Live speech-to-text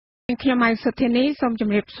ខ្ញុំម៉ៃសុធានីសូមជ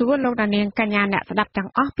ម្រាបសួរលោកដានាងកញ្ញាអ្នកស្ដាប់ទាំង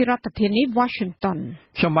អស់ពីរដ្ឋធានី Washington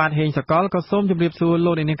ខ្ញុំបាទហេងសកលក៏សូមជម្រាបសួរ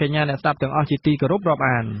លោកនាងកញ្ញាអ្នកស្ដាប់ទាំងអស់ជាទីគោរពរាប់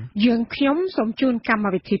អានយើងខ្ញុំសូមជូនកម្ម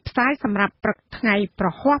វិធីផ្សាយសម្រាប់ព្រឹកថ្ងៃប្រ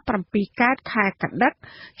ហ័ស7កើតខែកដិក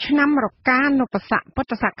ឆ្នាំរកានុបស័កពុទ្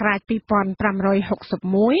ធសករាជ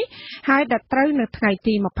2561ហើយដល់ត្រូវនៅថ្ងៃ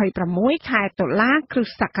ទី26ខែតុលាគ្រិ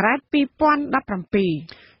ស្តសករាជ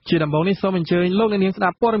2017ជាដំបូងនេះសូមអញ្ជើញលោកអ្នកនាងស្ដា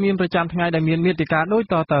ប់ព័ត៌មានប្រចាំថ្ងៃដែលមានមេត្តាដូច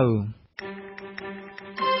តទៅ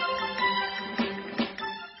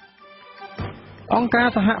អង្គការ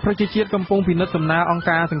សហប្រជាជាតិកំពុងពិនិត្យសំណើអង្គ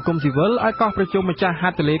ការសង្គមស៊ីវិលឲ្យកោះប្រជុំម្ចាស់ហ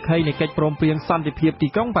ត្ថលេខីនៃកិច្ចព្រមព្រៀងសន្តិភាពទី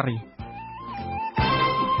ក្រុងប៉ារីស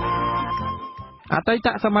អតីត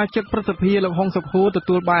សមាជិកព្រឹទ្ធសភាលោកហុងសុខួរទ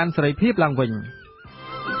ទួលបានសេរីភាពឡើងវិញ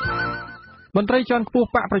មន្ត្រីជាន់ខ្ពស់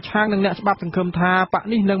បកប្រឆាំងនិងអ្នកច្បាប់សង្ឃឹមថាបក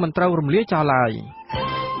នេះនឹងមិនត្រូវរំលាយចោលឡើយ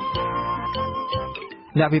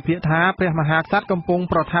អ្នកវិភាគថាព្រះមហាក្សត្រកំពុង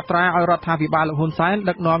ប្រថាប់ត្រាឲ្យរដ្ឋាភិបាលលោកហ៊ុនសែន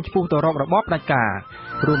ដឹកនាំឆ្ពោះទៅរករបបផ្ដាច់ការ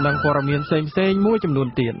រួមនឹងព័ត៌មានផ្សេងៗមួយចំនួន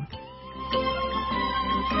ទៀត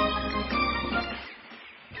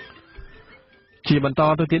ជាបន្ត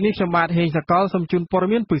ទៅទៀតនេះខ្ញុំបាទហេងសកលសូមជូនព័ត៌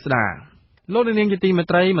មានពិស្ដាលោកនាងជាទីមេ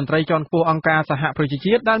ត្រីមន្ត្រីជាន់ខ្ពស់អង្គការសហប្រជា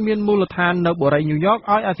ជាតិដែលមានមូលដ្ឋាននៅបូរីញូវយ៉ក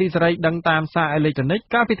ឲ្យអាស៊ីសេរីដឹងតាមសារអេឡិចត្រូនិក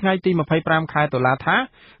កាលពីថ្ងៃទី25ខែតុលាថា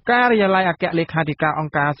ការិយាល័យអគ្គលេខាធិការអង្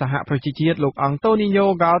គការសហប្រជាជាតិលោកអង់តូនីញ៉ូ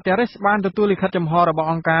ហ្គាល់តេរេសបានទទួលលិខិតចំហរបស់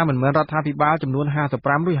អង្គការមិនមែនរដ្ឋាភិបាលចំនួន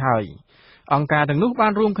55រួចហើយអង្គការទាំងនោះបា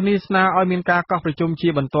នរួមគ្នាស្នើឲ្យមានការកោះប្រជុំជា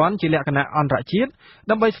បន្ទាន់ជាលក្ខណៈអន្តរជាតិ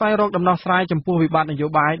ដើម្បីស្វែងរកដំណោះស្រាយចំពោះវិបត្តិនយោ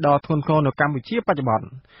បាយដ៏ធ្ងន់ធ្ងរនៅកម្ពុជាបច្ចុប្បន្ន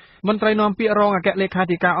មន្ត្រីនាំពាក្យរងអគ្គលេខា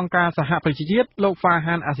ធិការអង្គការសហប្រជាជាតិលោកហ្វា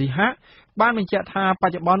ហានអាស៊ីហាបានបញ្ជាក់ថាប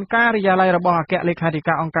ច្ចុប្បន្នការិយាល័យរបស់អគ្គលេខាធិ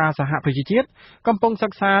ការអង្គការសហប្រជាជាតិកំពុងសិ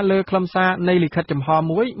ក្សាលើខ្លឹមសារនៃលិខិតចំហ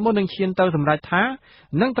មួយមុននឹងឈានទៅសម្រេចថា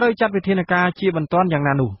នឹងត្រូវចាត់វិធានការជាបន្ទាន់យ៉ាង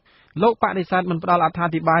ណានោះលោកបដិសេធមិនផ្ដល់អត្ថា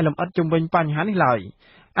ធិប្បាយលម្អិតជុំវិញបញ្ហានេះឡើយ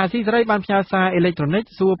អាស៊ីសេរីបានផ្ញើសារអេឡិចត្រូនិក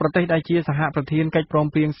សួរប្រទេសដែលជាសហប្រធានកិច្ចព្រម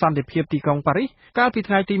ព្រៀងសន្តិភាពទីក្រុងប៉ារីសកាលពី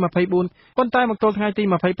ថ្ងៃទី24ប៉ុន្តែមកទល់ថ្ងៃទី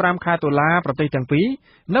25ខែតុលាប្រទេសទាំងពីរ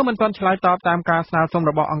នៅមិនទាន់ឆ្លើយតបតាមការស្នើសុំ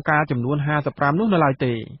របស់អង្គការចំនួន55នោះនៅឡើយ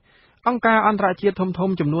ទេអង្គការអន្តរជាតិធំ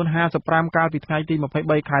ៗចំនួន55កាលពីថ្ងៃទី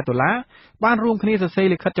23ខែតុលាបានរួមគ្នាសរសេរ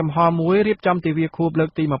លិខិតចំហមួយរៀបចំទិវាខួបលើក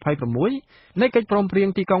ទី26នៃកិច្ចព្រមព្រៀង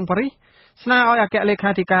ទីក្រុងប៉ារីសស្នើឲ្យអគ្គលេ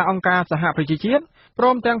ខាធិការអង្គការសហប្រជាជាតិព្រ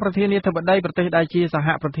មទាំងប្រធានាធិបតីប្រទេសដែលជាសហ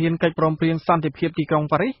ប្រធានកិច្ចព្រមព្រៀងសន្តិភាពទីក្រុង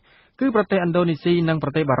ប៉ារីសគឺប្រទេសឥណ្ឌូនេស៊ីនិងប្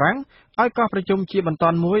រទេសបារាំងឲ្យកោះប្រជុំជាបន្ទា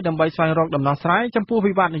ន់មួយដើម្បីស្វែងរកដំណោះស្រាយចំពោះ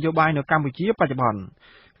វិបត្តិនយោបាយនៅកម្ពុជាបច្ចុប្បន្ន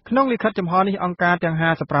ក្នុងលិខិតចំហនេះអង្គការទាំង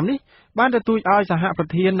55នេះបានទទូចឲ្យសហប្រ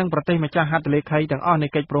ធាននិងប្រទេសម្ចាស់ហត្ថលេខីទាំងអស់នៃ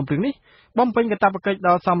កិច្ចព្រមព្រៀងនេះបំពេញកាតព្វកិច្ច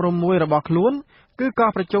ដ៏សមរម្យមួយរបស់ខ្លួនគឺកោះ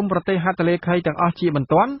ប្រជុំប្រទេសហត្ថលេខីទាំងអស់ជាបន្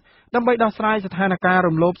ទាន់ដើម្បីដោះស្រាយស្ថានភាព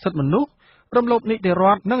រំលោភសិទ្ធិមនុស្សរំលោភនីតិរ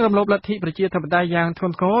ដ្ឋនិងរំលោភលទ្ធិប្រជាធិបតេយ្យយ៉ាងធ្ង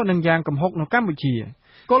ន់ធ្ងរនិងយ៉ាងគំហុកនៅកម្ពុជា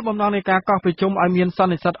គោលបំណងនៃការកោះប្រជុំឲ្យមានស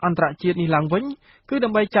ន្និសីទអន្តរជាតិនេះឡើងវិញគឺដើ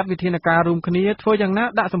ម្បីចាត់វិធានការរួមគ្នាធ្វើយ៉ាងណា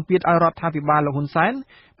ដាក់សម្ពាធឲ្យរដ្ឋាភិបាលលោកហ៊ុនសែន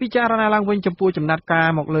ពិចារណាឡើងវិញចំពោះចំណាត់ការ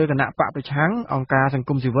មកលើគណៈបកប្រឆាំងអង្គការសង្គ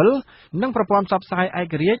មស៊ីវិលនិងប្រព័ន្ធផ្សព្វផ្សាយឯ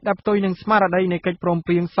ករាជ្យដែលផ្ទុយនឹងស្មារតីនៃកិច្ចព្រម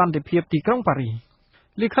ព្រៀងសន្តិភាពទីក្រុងប៉ារីស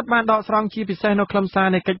លិខិតបានដកស្រង់ជាពិសេសនៅខ្លឹមសារ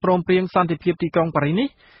នៃកិច្ចព្រមព្រៀងសន្តិភាពទីក្រុងប៉ារីសនេះ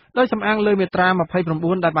ដោយសំអាងលើមាត្រា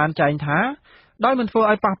29ដែលបានចែងថាដោយមិនធ្វើ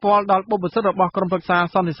ឲ្យប៉ះពាល់ដល់បុព្វសិទ្ធិរបស់ក្រុមប្រឹក្សា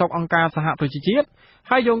សន្តិសុខអង្គការសហប្រជាជាតិ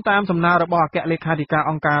ហើយយោងតាមសំណើរបស់អគ្គលេខាធិការ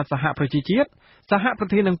អង្គការសហប្រជាជាតិសហប្រ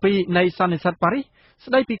ធានទាំងពីរនៃសន្និសីទប៉ារីស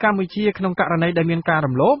ស្ដីពីកម្ពុជាក្នុងករណីដែលមានការ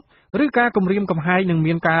រំលោភឬការគំរាមកំហែងនឹង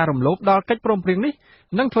មានការរំលោភដល់កិច្ចព្រមព្រៀងនេះ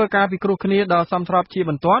និងធ្វើការពិគ្រោះគ្នាដល់សមស្របជា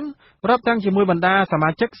បន្ទាន់រាប់ទាំងជាមួយបណ្ដាសមា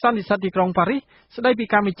ជិកសន្និសីទទីក្រុងប៉ារីសស្ដីពី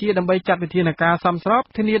កម្ពុជាដើម្បីចាត់វិធានការសមស្រប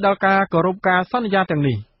ធានាដល់ការគោរពការសន្យាទាំង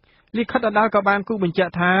នេះលិខិតដដែលក៏បានគូបញ្ជា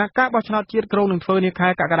ក់ថាការបោះឆ្នោតជាតិក្រុងនឹងធ្វើនាខែ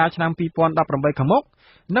កក្កដាឆ្នាំ2018ខាងមុខ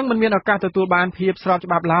នឹងមិនមានឱកាសទទួលបានភាពស្របច្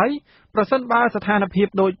បាប់ឡើយប្រសិនបើស្ថានភាព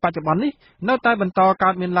ដូចបច្ចុប្បន្ននេះនៅតែបន្តកើ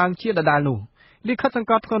តមានឡើងជាដដែលនោះលិខិតសង្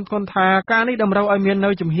កត់ធ្ងន់ថាការនេះតម្រូវឲ្យមាននៅ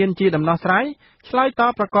ជំហានជាដំណោះស្រាយឆ្លើយត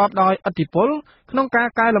បប្រកបដោយឥទ្ធិពលក្នុងការ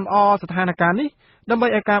កែលម្អស្ថានភាពនេះដើម្បី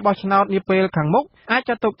ឲ្យការបោះឆ្នោតនាពេលខាងមុខអាច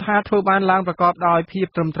ចាត់ទុកថាធ្វើបានឡើងប្រកបដោយភាព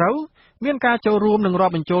ត្រឹមត្រូវមានការចូលរួមនិងរា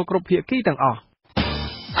ប់បញ្ចូលគ្រប់ភាគីទាំងអស់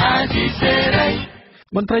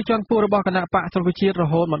មន្ត្រីជាន់ខ្ពស់របស់គណៈបកសង្គ្រោះជាតិរ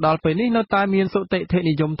ហូតមកដល់ពេលនេះនៅតែមានសុតិធិ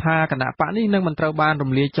និយមថាគណៈបកនេះនឹងមិនត្រូវបាន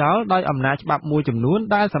រំលាយចោលដោយអំណាចច្បាប់មួយចំនួន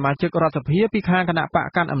ដែលសមាជិករដ្ឋសភាពីខាងគណៈបក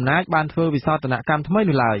កាន់អំណាចបានធ្វើវិសោធនកម្មថ្មី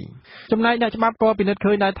នោះឡើយចំណែកអ្នកច្បាប់ក៏ពិនិត្យ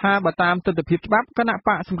ឃើញដែរថាបើតាមទស្សនវិជ្ជាច្បាប់គណៈប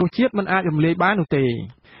កសង្គ្រោះជាតិមិនអាចរំលាយបាននោះទេ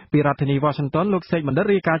ពីរដ្ឋធានី Washington លោកសេកបណ្ឌិត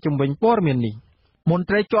រាយការណ៍ជំវិញព័ត៌មាននេះមន្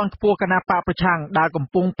ត្រីជាន់ខ្ពស់គណៈបកប្រឆាំងដែលកំ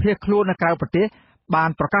ពុងភៀសខ្លួននៅក្រៅប្រទេសបាន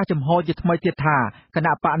ប្រកាសចំហជាថ្មីទៀតថាគ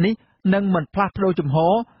ណៈបកនេះនឹងមិនផ្លាស់ប្ដូរចំហ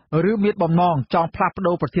ឬមានបំណងចង់ផ្លាស់ប្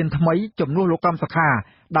ដូរប្រធានថ្មីជំនួសលោកកំសខា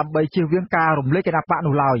ដើម្បីជៀសវាងការរំលែកគណៈបក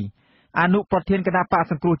នោះឡើយអនុប្រធានគណៈបក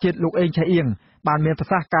សង្គ្រោះជាតិលោកអេងឆៃអៀងបានមានប្រ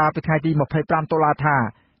សាសន៍ការពីថ្ងៃទី25តុលាថា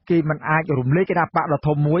គេមិនអាចរំលែកគណៈបកដ៏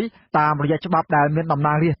ធំមួយតាមរយៈច្បាប់ដែលមានតំ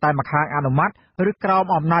ណាងរាស្ត្រតែម្ខាងអនុម័តឬក្រោម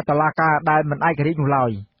អំណាចតុលាការដែលមិនឯករាជ្យនោះឡើ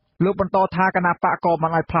យលោកបន្តថាគណៈបកក៏មិ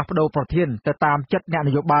នអាចផ្លាស់ប្ដូរប្រធានទៅតាមចិត្តអ្នកន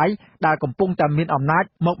យោបាយដែលកំពុងតែមានអំណាច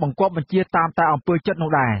មកបង្គាប់បញ្ជាតាមតែអំពើចិត្តនោះ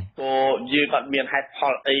ដែរយើងអត់មានហេតុផ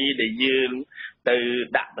លអីដែលយើងទៅ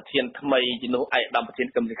ដាក់ប្រធានថ្មីជំនួសឯកឧត្តមប្រធាន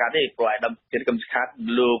កម្មសិក្សាទេព្រោះឯកឧត្តមប្រធានកម្មសិក្សា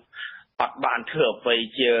លោកអត់បានធ្វើអ្វី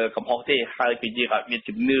ជាកំហុសទេហើយគឺយើងអត់មាន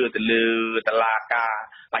ជំនឿទៅលើតុលាការ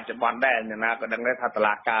បច្ចុប្បន្នដែរអ្នកណាក៏ដឹងដែរថាតុ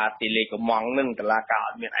លាការទីលេខកំងនឹងតុលាការអ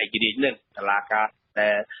ត់មានឯករាជ្យនឹងតុលាការតែ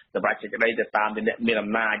សម្រាប់សេចក្តីទៅតាមអ្នកមានអំ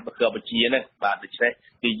ណាចបកបជានឹងបាទដូច្នេះ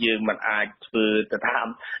គឺយើងមិនអាចធ្វើទៅតាម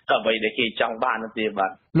អ្វីដែលគេចង់បានទេបា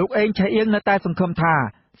ទលោកអេងឆៃអៀងនៅតែសង្ឃឹមថា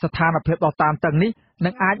ស្ថានភាពដ៏តានតឹងនេះនឹ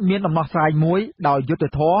ងអាចមានដំណោះស្រាយមួយដោយយុត្តិ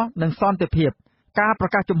ធម៌និងសន្តិភាពការប្រ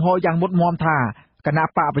កាសជំហរយ៉ាងមុតមាំថាគណៈ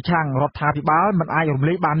បកប្រឆាំងរដ្ឋាភិបាលមិនអាចរំ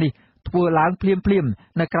លែកបាននេះធ្វើឡើងភ្លាម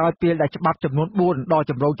នៅក្រៅពេលដែលច្បាប់ចំនួន4ដ៏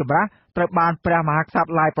ចម្រូងចម្រាសត្រូវបានព្រះមហាក្សត្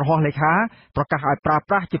រឡាយប្រហោះលេខាប្រកាសឲ្យប្រើ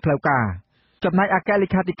ប្រាស់ជាផ្លូវការចំណែកអគ្គលេ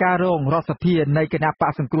ខាធិការរងរដ្ឋសភានៃគណៈប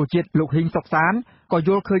កសង្គ្រោះជាតិលោកហ៊ីងសុកសានក៏យ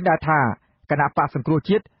ល់ឃើញដែរថាគណៈបកសង្គ្រោះ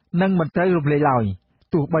ជាតិនឹងមិនត្រូវរំលែកឡើយ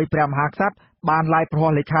ទោះបីព្រះមហាក្សត្របានឡាយប្រ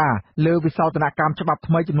ហោះលេខាលើវិសោធនកម្មច្បាប់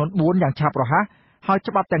ថ្មីចំនួន4យ៉ាងឆាប់រហ័សហើយ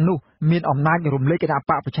ច្បាប់ទាំងនោះមានអំណាចរំលែកគណៈ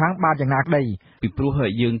បកប្រឆាំងបានយ៉ាងណាក្តីពីព្រោះ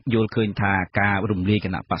យើងយល់ឃើញថាការរំលែកគ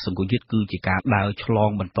ណៈបកសង្គ្រោះជាតិគឺជាការដើរឆ្លង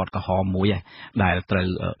បន្ទាត់កំហុសមួយដែលត្រូវ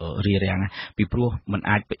រារាំងពីព្រោះมัน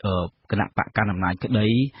អាចគណៈបកកណ្ដាលអំណាចក្តី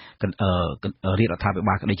រាជរដ្ឋាភិ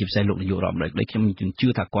បាលក្តីជាពិសេសលោកនាយករដ្ឋមន្ត្រីក្តីខ្ញុំជឿ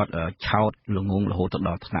ថាគាត់ឆោតល្ងងរហូតដ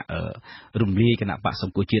ល់ថ្នាក់រំលាយគណៈបកស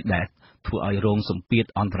ង្គ្រោះជាតិដែលធ្វើឲ្យរងសម្ពាធ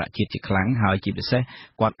អន្តរជាតិជាខ្លាំងហើយជាពិសេស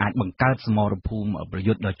គាត់អាចបង្កើតសមរភូមិប្រ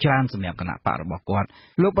យុទ្ធដ៏ច្រើនសម្រាប់គណៈបករបស់គាត់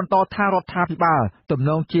លោកបន្តថារដ្ឋាភិបាលទំ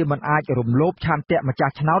នងជាមិនអាចរំលោភឆន្ទៈម្ចា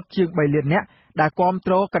ស់ឆ្នោតជាង3លាននាក់ដែលគ្រប់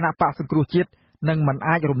គ្រងគណៈបកសង្គ្រោះជាតិនិងមិន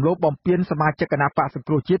អាចរំលោភបំពានសមាជិកគណៈបកសង្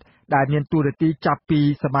គ្រោះជាតិដែលមានតួនាទីចាប់ពី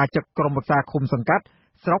សមាជិកក្រុមប្រឹក្សាឃុំសង្កាត់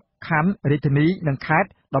ស្រុកខណ្ឌរាជធានីនិងខេត្ត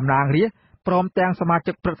តំណាងរាស្ត្រព្រមទាំងសមា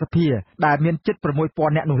ជិកព្រឹទ្ធសភាដែលមានជិត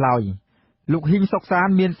 6000 នាក់នោះឡើយលោកហ៊ីងសុកសាន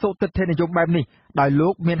មានសុទិដ្ឋិនិយមបែបនេះដោយលោ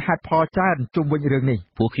កមានហេតុផលច្រើនជុំវិញរឿងនេះ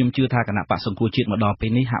ពួកខ្ញុំជឿថាគណៈបកសង្គ្រោះជាតិមកដល់ពេ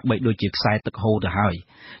លនេះហាក់បីដូចជាខ្សែទឹកហូរទៅហើយ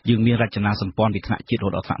យើងមានរចនាសម្ព័ន្ធពីថ្នាក់ជាតិរហូ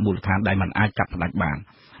តដល់ថ្នាក់មូលដ្ឋានដែលមិនអាចកាត់ផ្តាច់បាន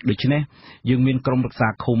ដូច្នេះយើងមានក្រុមប្រឹក្សា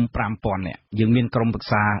ឃុំ 5000 នាក់យើងមានក្រុមប្រឹក្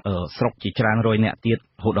សាស្រុកជាច្រើនរយនាក់ទៀតរ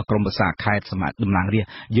ហូតដល់ក្រុមប្រឹក្សាខេត្តសមាជិកតំណាងរាស្ត្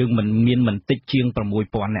រយើងមិនតិចជាង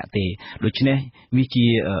 6000 នាក់ទេដូច្នេះវាជា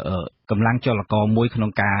កម្លាំងចលករមួយក្នុ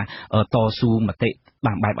ងការតស៊ូមតិ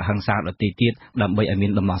បានបែបអហិង្សាដទៃទៀតដើម្បីឲ្យមា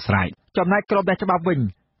នដំណោះស្រាយចំណែកក្រុមអ្នកច្បាប់វិញ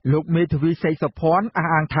លោកមេធាវីសីសុភ័ណ្ឌអះ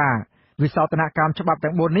អាងថាវិសោធនកម្មច្បាប់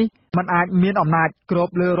ទាំង4នេះមិនអាចមានអំណាចគ្រប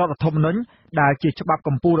លើរដ្ឋធម្មនុញ្ញដែលជាច្បាប់ក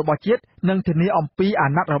ម្ពុជារបស់ជាតិនិងធានាអំពីអា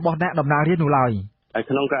ណត្តិរបស់អ្នកតំណាងរាស្ត្រនោះឡើយហើយ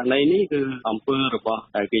ក្នុងករណីនេះគឺអង្គើរបស់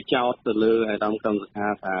ដែលគេចោទទៅលើឯកឧត្តមកម្មសខា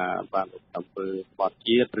ថាបានអង្គើបទ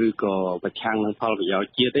ជាតិឬក៏ប្រឆាំងនឹងផលប្រយោជ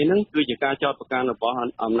ន៍ជាតិអីហ្នឹងគឺជាការចោទប្រកាន់របស់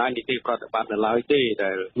អំណាចនីតិប្រតិបត្តិនៅឡើយទេ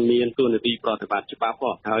ដែលមានទួនាទីប្រតិបត្តិច្បាប់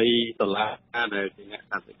ហើយតុលាការដែលជាអ្នក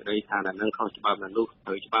តាក់សេចក្តីថានឹងខុសច្បាប់នៅនោះ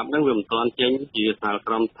ហើយច្បាប់ហ្នឹងវាមិនទាន់ចេញជាសាល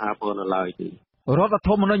ក្រមស្ថាពរនៅឡើយទេរដ្ឋធ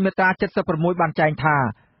ម្មនុញ្ញមាត្រា76បានចែងថា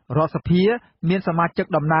រដ្ឋសភាមានសមាជិក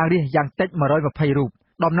តំណាងរាស្ត្រយ៉ាងតិច120រូប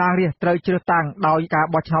តំណាងរាស្ត្រត្រូវជ្រើសតាំងដោយការ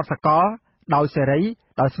បោះឆ្នោតសកលដោយសេរី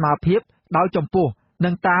ដោយស្មារភាពដោយចំពោះនិ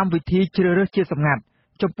ងតាមវិធីជ្រើសរើសជាសម្ងាត់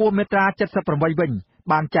ចំពោះមាត្រា78វិញ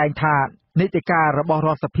បានចែងថានីតិកាលរបស់រ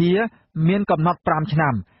ដ្ឋសភាមានកំណត់5ឆ្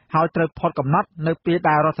នាំហើយត្រូវផុតកំណត់នៅពេល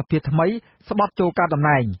ដែលរដ្ឋសភាថ្មីស្បត់ចូលការតំ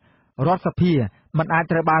ណែងរដ្ឋសភាមិនអាច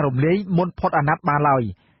ត្រូវបានរំលាយមុនផុតអាណត្តិបានឡើយ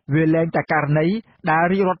វាលែងតែករណីដែល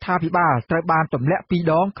រាជរដ្ឋាភិបាលត្រូវបានទម្លាក់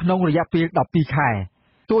2ដងក្នុងរយៈពេល12ខែ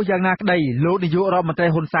ទោះយ៉ាងណាក្តីលោកនាយករដ្ឋមន្ត្រី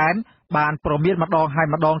ហ៊ុនសែនបានប្រមានម្ដងហើយ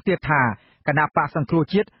ម្ដងទៀតថាគណៈបកសង្គ្រោះ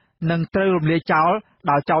ជាតិនឹងត្រូវរំលាយចោល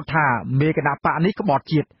ដោយចោទថាមេគណៈបកនេះក្បត់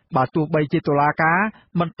ជាតិបើទោះបីជាតុលាការ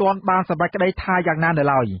មិនទាន់បានសម្រេចក្តីថាយ៉ាងណានៅ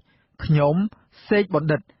ឡើយខ្ញុំសេកបណ្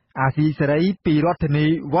ឌិតអាស៊ីសេរីពីរដ្ឋធានី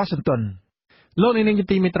Washington លោកនាងជា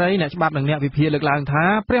ទីមេត្រីអ្នកច្បាប់និងអ្នកវិភាគលើកឡើងថា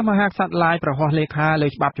ព្រះមហាក្សត្រឡាយប្រហោះលេខាលើ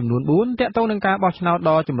ច្បាប់ចំនួន4ទាក់ទងនឹងការបោះឆ្នោត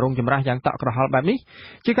ដ៏ចម្រូងចម្រាសយ៉ាងតក់ក្រហល់បែបនេះ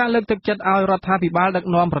ជាការលើកទឹកចិត្តឲ្យរដ្ឋាភិបាលដឹក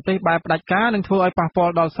នាំប្រទេសបែបផ្ដាច់ការនិងធ្វើឲ្យប៉ះពា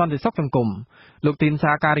ល់ដល់សន្តិសុខសង្គមលោកទីន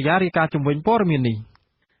សាការីយ៉ារាយការណ៍ជំវិញព័ត៌មាននេះ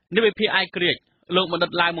នាយវិភាគឯករាជ្យលោកបណ្ឌិ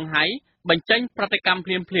តឡាវម៉ុងហៃបញ្ចេញប្រតិកម្មភ្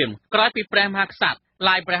លាមក្រោយពីព្រះមហាក្សត្រ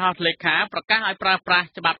ឡាយប្រហោះលេខាប្រកាសឲ្យប្រើប្រាស់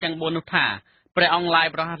ច្បាប់ទាំង4នោះថាព្រះអង្គឡាយ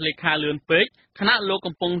ប្រហោះលេខាលឿនពេកខណៈលោក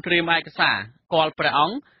កំពុងត្រៀមឯកសារគាល់ព្រះអ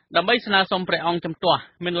ង្គ ដើម្បីស្នើសុំព្រះអង្គជំទាស់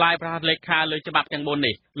មានឡាយប្រហាត់លេខាលើច្បាប់ទាំង4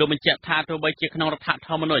នេះលោកបញ្ជាក់ថាទោះបីជាក្នុងរដ្ឋធ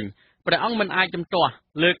ម្មនុញ្ញព្រះអង្គមិនអាចជំទាស់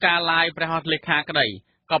លើការឡាយប្រហាត់លេខាក្តី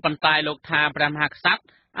ក៏ប៉ុន្តែលោកថាព្រះមហាក្សត្រ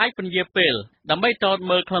អាចពន្យាពេលដើម្បីតត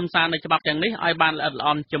មើលខ្លឹមសារនៃច្បាប់ទាំងនេះឲ្យបានល្អិតល្អ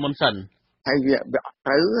ន់ជាមុនសិនហើយវា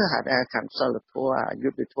ត្រូវថាខាងសិលធម៌យុ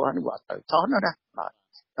ទ្ធធម៌នេះវាទៅថោះណាបាទ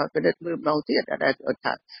ដល់ពេលនេះមើលម្ដងទៀតដែល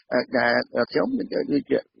ថាខ្ញុំគឺ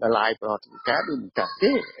ជាละลายប្រតិការដូចមិនចាស់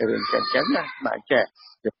ទេរឿងចឹងណាបាទចេះ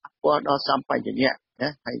វាប៉ះពាល់ដល់សម្បញ្ញៈណា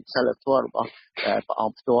ហើយសិលធម៌របស់ព្រះអ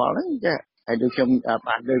ង្គផ្ទាល់ហ្នឹងចេះហើយដូចខ្ញុំ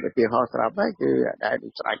បានលើកឧទាហរណ៍ស្រាប់ហើយគឺដែល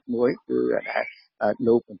ស្ដេចមួយគឺដែល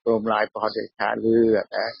លោកព្រមឡាយប្រតិការលើ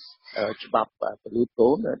ច្បាប់ពលូតូ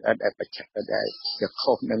នដែលបច្ចេកដែល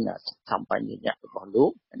ខុសនឹងសម្បញ្ញៈរបស់លោ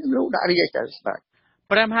កដាក់រាជទៅបាទ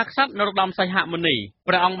ព្រះមហាក្សត្រនរោត្តមសីហមុនី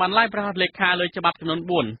ព្រះអង្គបានឡាយប្រហាត់លេខាលើច្បាប់ចំនួន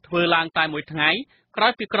4ធ្វើឡើងតែមួយថ្ងៃក្រោ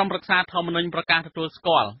យពីក្រុមរក្សាធម្មនុញ្ញប្រកាសទទួលស្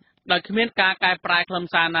គាល់ដោយគ្មានការកែប្រែខ្លឹម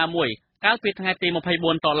សារណាមួយកាលពីថ្ងៃទី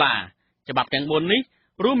24 តុលាច្បាប់ទាំង4នេះ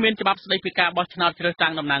រួមមានច្បាប់ស្តីពីការបោះឆ្នោតជ្រើសតាំ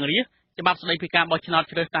ងតំណាងរាស្ត្រច្បាប់ស្តីពីការបោះឆ្នោត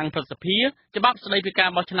ជ្រើសតាំងព្រឹទ្ធសភាច្បាប់ស្តីពីការ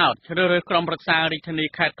បោះឆ្នោតជ្រើសរើសក្រុមប្រឹក្សារាជធានី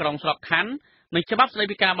ខេត្តក្រុងស្រុកខណ្ឌនិងច្បាប់ស្តី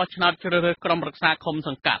ពីការបោះឆ្នោតជ្រើសរើសក្រុមប្រឹក្សាឃុំស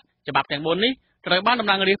ង្កាត់ច្បាប់ទាំង4នេះត្រូវបានតំ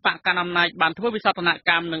ណាងរាស្ត្របកកណ្ដាលអំណាចបានធ្វើវិសោធន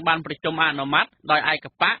កម្មនិងបានប្រជុំអនុម័តដោយឯក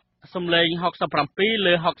បកសម្លេង67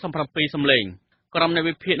លើ67សម្លេងក្រុមអ្នក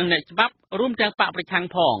វិភាគនិងអ្នកច្បាប់រួមទាំងបកប្រឆាំង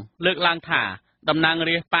ផងលើកឡើងថាតំណាង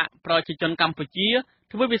រាស្ត្របកប្រជាជនកម្ពុជា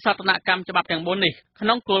ធ្វើវិសោធនកម្មច្បាប់ទាំង4នេះក្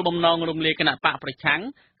នុងគោលបំណងរំលាយគណៈបកប្រឆាំង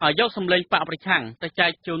ហើយយកសម្លេងបកប្រឆាំងទៅចែ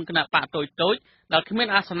កជូនគណៈបកតូចៗដែលគ្មាន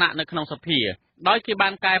អាសនៈនៅក្នុងសភាដោយគេបា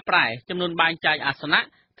នកែប្រែចំនួនបែងចែកអាសនៈ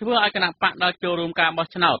ធ្វើឲ្យគណៈបកដល់ចូលរួមការបោះ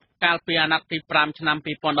ឆ្នោតកាលពីអាណត្តិទី5ឆ្នាំ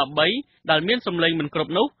2013ដែលមានសម្លេងមិនគ្រ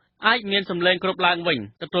ប់នោះអាចមានសម្លេងគ្រប់ឡើងវិញ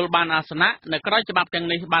ទទួលបានអាសនៈនៅក្រៅច្បាប់ទាំង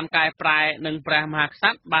នេះបានកែប្រែនិងព្រះមហាក្ស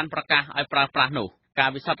ត្របានប្រកាសឲ្យប្រើប្រាស់នោះការ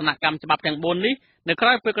វិសោធនកម្មច្បាប់ទាំង4នេះនៅក្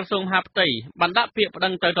រៅពេលក្រសួងមហាផ្ទៃបានដាក់ពាក្យប្តឹ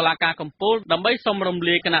ងទៅតុលាការកំពូលដើម្បីសុំរំ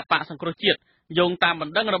លាយគណៈបកសង្គ្រោះជាតិយោងតាមប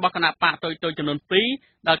ណ្ដឹងរបស់គណៈបកតូចៗចំនួន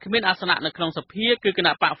2ដែលគ្មានអាសនៈនៅក្នុងសភាគឺគ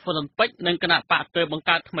ណៈបកហ្វុនស៊ុនពេជ្រនិងគណៈបកទើបបង្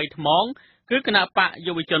កើតថ្មីថ្មងគឺគណៈបក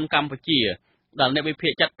យុវជនកម្ពុជាដែលអ្នកវិភា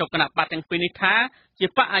គចាត់ទុកគណៈបកទាំងពីរនេះថាជា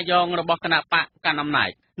បកអាយ៉ងរបស់គណៈបកកណ្ដាលអំណាច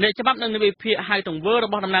អ្នកច្បាប់និងអ្នកវិភាគហៅទង្វើរ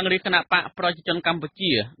បស់តំណាងរាស្ត្រគណៈបកប្រជាជនកម្ពុ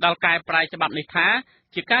ជាដែលកែប្រែច្បាប់នេះថា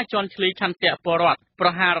ជាការជន់ឈ្លីឆន្ទៈពលរដ្ឋប្រ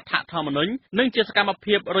ហាររដ្ឋធម្មនុញ្ញនិងជាសកម្ម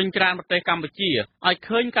ភាពរុញច្រានប្រទេសកម្ពុជាឲ្យ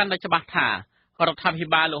ឃើញកាន់តែច្បាស់ថារដ្ឋាភិ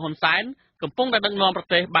បាលលោកហ៊ុនសែនកំពុងតែដឹកនាំប្រ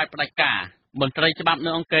ទេសបែបផ្ដាច់ការមន្ត្រីច្បាប់នៅ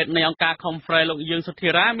អង្គការនៃអង្គការ Khmer លោកយើងសុធិ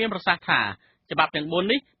រាមានប្រសាសន៍ថាច្បាប់ទាំង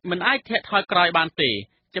4នេះមិនអាចធាក់ថយក្រោយបានទេ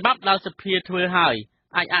ច្បាប់ដែលសភាធ្វើហើយ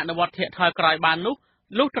អាចអនុវត្តធាក់ថយក្រោយបាននោះ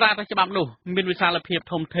លុះត្រាតែច្បាប់នោះមានវិសាលភាព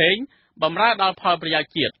ធំធេងបម្រើដល់ផលប្រយោជ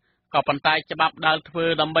ន៍ជាតិក៏ប៉ុន្តែច្បាប់ដែលធ្វើ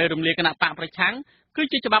ដើម្បីរំលាយគណៈបកប្រឆាំងគឺ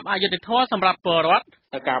ជាច្បាប់អយុត្តិធម៌សម្រាប់ពលរដ្ឋ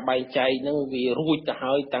ការបែងចែកនឹងវារួចទៅ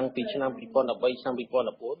ហើយតាំងពីឆ្នាំ2013ឆ្នាំ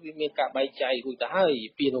2014វាមានការបែងចែករួចទៅហើយ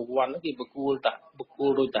ពានរង្វាន់ហ្នឹងគេបកគោ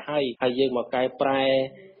លរួចទៅហើយយើងមកកែប្រែ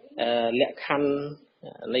លក្ខខណ្ឌ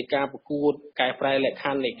នៃការប្រកួតកែប្រែលក្ខខ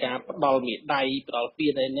ណ្ឌនៃការផ្ដល់មេដាយផ្ដល់ពា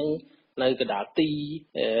នអីហ្នឹងនៅកណ្ដាលទី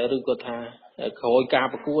ឬក៏ថាក្រោយការ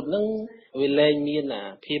ប្រកួតហ្នឹងវាលែងមាន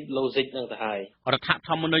ភាព logic ហ្នឹងទៅហើយរដ្ឋធ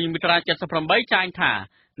ម្មនុញ្ញមាត្រា78ចែងថា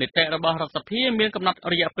នីតិរបស់រដ្ឋសភាមានកំណត់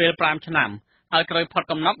រយៈពេល5ឆ្នាំហើយត្រូវផុត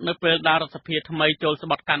កំណត់នៅពេលដែលរដ្ឋសភាថ្មីចូលស្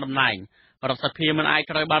បត់កាន់តំណែងរដ្ឋសភាមិនអាច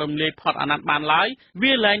ត្រូវបានរំលាយផុតអាណត្តិបានឡើយ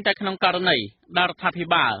វាលែងតែក្នុងករណីដែលរដ្ឋាភិ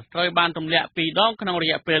បាលត្រូវបានទម្លាក់2ដងក្នុងរ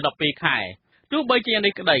យៈពេល12ខែទោះបីជាយ៉ាង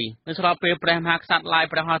នេះក្តីនៅស្របពេលព្រះមហាក្សត្រឡាយ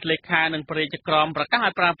ព្រះហស្ថលេខានិងព្រះរាជក្រមប្រកាសឲ្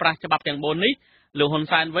យប្រើប្រាស់ច្បាប់ទាំង4នេះលោកហ៊ុន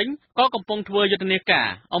សែនវិញក៏កំពុងធ្វើយុទ្ធនាការ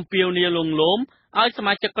អំពាវនាវលងលោមឲ្យស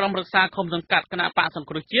មាជិកក្រុមរក្សាឃុំសង្កាត់គណៈបកសង្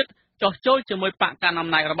គ្រោះជាតិចោះចូលជាមួយបកកណ្ដាលអំ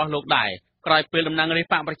ណាចរបស់លោកដែរក្រោយពេលតំណាងរាស្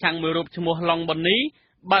ត្របកប្រឆាំងមួយរូបឈ្មោះឡុងប៊ុននី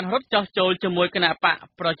បានរត់ចោះចូលជាមួយគណៈបក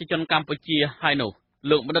ប្រជាជនកម្ពុជាហើយនោះ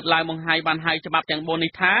លោកបណ្ឌិតឡាវម៉ុងហៃបានហៅច្បាប់ទាំង4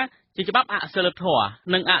នេះថាជាច្បាប់អសិលធម៌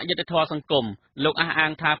និងអយុត្តិធម៌សង្គមលោកអះអា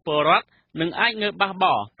ងថាពលរដ្ឋនឹងអាចងើបបះ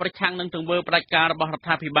បោប្រឆាំងនឹងទង្វើផ្ដាច់ការរបស់រដ្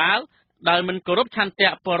ឋាភិបាលដែលមិនគោរពឆន្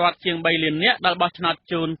ទៈពលរដ្ឋជាង3លាននាក់ដែលបោះឆ្នោត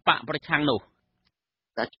ជូនបកប្រឆាំងនោះ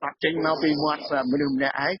តែច្បាប់ចេញមកពីមាត់មនុស្សម្នា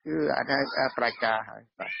ក់ឯងគឺអត់ឲ្យផ្ដាច់ការហើយ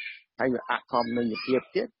បាទហើយវាអធម្មនិយភាព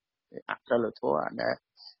ទៀតអសិលធម៌ដែល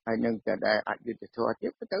ហើយនឹងតែដែលអយុត្តិធម៌ទៀ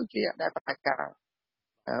តទៅជាដែលផ្ដាច់ការ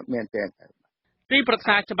មានតែទីប្រឹក្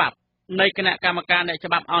សាច្បាប់នៃគណៈកម្មការអ្នក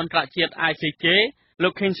ច្បាប់អន្តរជាតិ ICJ លោ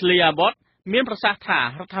ក Kingsley Abbott មានប្រសាសន៍ថារ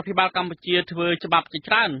ដ្ឋាភិបាលកម្ពុជាធ្វើច្បាប់ជា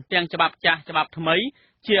ច្រើនទាំងច្បាប់ចាស់ច្បាប់ថ្មី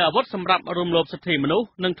ជាអាវុធសម្រាប់រំលោភសិទ្ធិមនុស្ស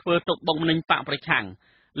និងធ្វើទុកបុកម្នេញបកប្រឆាំង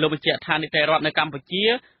លោកបញ្ជាក់ថានីតិរដ្ឋនៅកម្ពុជា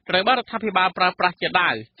ត្រូវបានរដ្ឋាភិបាលប្រើប្រាស់ជាដា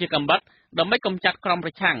វជាកាំបិតដើម្បីកម្ចាត់ក្រុមប្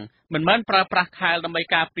រឆាំងមិនមែនប្រើប្រាស់ខែលដើម្បី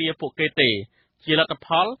ការពារពួកគេទេជាលទ្ធផ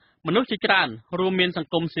លមនុស្សជាច្រើនរួមមានស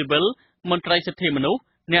ង្គមស៊ីវិលមន្ត្រីសិទ្ធិមនុស្ស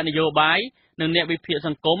អ្នកនយោបាយនិងអ្នកវិភាគស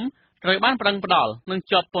ង្គមត្រូវបានប្រឹងផ្ដាល់និង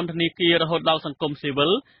ជាប់ពន្ធនាគាររហូតដល់សង្គមស៊ីវិ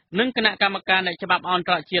លនិងគណៈកម្មការអ្នកច្បាប់អន្ត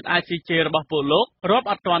រជាតិ ICJ របស់ពួកលោករាប់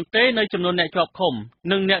អត់ទាន់ទេនៅចំនួនអ្នកជាប់ឃុំ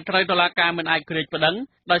និងអ្នកត្រូវតុលាការមិនអាចក្រាចប្តឹង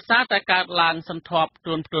ដោយសារតែកើតឡើងសន្ធាប់ទ្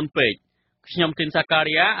រន់ទ្រន់ពេកខ្ញុំទីនសាកា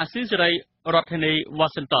រីយ៉ាអាស៊ីសេរីរដ្ឋធានី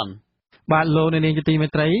Washington បាទលោកនាងជាទីមេ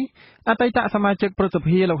ត្រីអតីតសមាជិកប្រសិទ្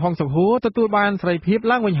ធិលោកហុងសុខួរទទួលបានសេរីភាព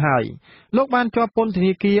ឡើងវិញហើយលោកបានជាប់ពន្ធ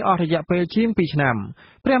នាគារអស់រយៈពេលជាង2ឆ្នាំ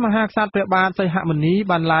ព្រះមហាក្សត្រព្រះបាទសីហមុនី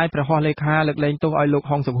បានឡាយព្រះហស្ថលេខាលើកលែងទោសឲ្យលោក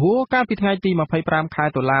ហុងសុខួរកាលពីថ្ងៃទី25ខែ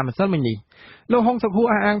តុលាម្សិលមិញនេះលោកហុងសុខួរ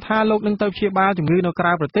អះអាងថាលោកនឹងទៅព្យាបាលជំងឺនៅក្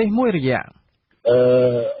រៅប្រទេសមួយរយៈ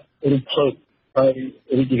រីកភើបហើយ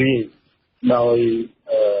រីករាយដោយ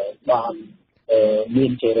បានមា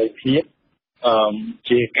នសេរីភាព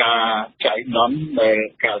ជាការចែកដន្យដែល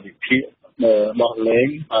ការវិភាគដោះលែង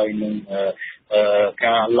ហើយនឹង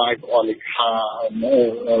ការឡាយព្រះលេខា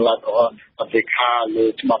ឡាយព្រះលេខាលើ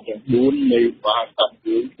ច្បាប់ទាំង4នៃបាទតាម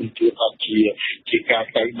យើងគឺជាថាជាការ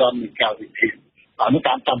ចែកដន្យនៃការវិភាគអានោះ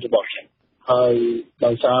តាមច្បាប់ហើយ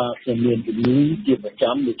ដោយសារខ្ញុំមានជំងឺជាប្រ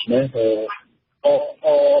ចាំដូច្នេះ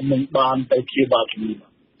មិនបានទៅព្យាបាលជំ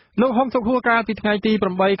ងឺលោកហុងសុខួរកាលពីថ្ងៃទី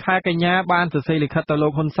8ខែកញ្ញាបានសរសេរលិខិតទៅលោ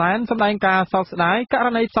កហ៊ុនសែនសម្ដែងការសោកស្ដាយករ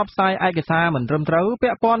ណីផ្សព្វផ្សាយឯកសារមិនត្រឹមត្រូវពា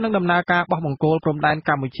ក់ព័ន្ធនឹងដំណើរការបោះបង្គោលព្រំដែនក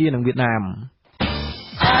ម្ពុជានិងវៀតណាម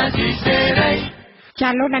ចា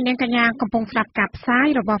លោកនាងកញ្ញាកំពុងស្ដាប់ការផ្សាយ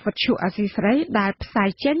របស់វិទ្យុអាស៊ីសេរីដែលផ្សាយ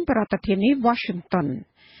ចេញពីរដ្ឋធានី Washington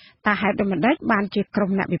តែហេតុដូចម្តេចបានជាក្រុម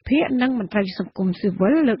អ្នកវិភាគនិងមន្ត្រីសង្គមស៊ីវិ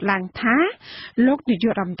លលើកឡើងថាលោកនាយ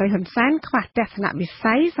ករដ្ឋមន្ត្រីហ៊ុនសែនខ្វះទស្សនវិ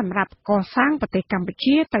ស័យសម្រាប់កសាងប្រទេសកម្ពុ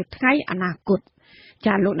ជាទៅថ្ងៃអនាគត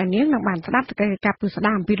ចាលោកនាងនឹងបានស្ដាប់សេចក្តីរាយការណ៍ពិស្ដា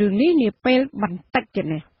រអំពីរឿងនេះនាពេលបន្តិចទៀត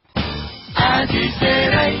នេះ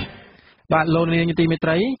បាទលោកនាងទីមេត្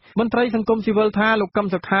រីមន្ត្រីសង្គមស៊ីវិលថាលោកកឹម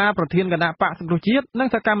សុខាប្រធានគណៈបកសង្គ្រោះជាតិនិង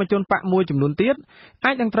សកម្មជនបកមួយចំនួនទៀត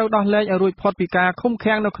អាចនឹងត្រូវដោះលែងឲ្យរួចផុតពីការឃុំ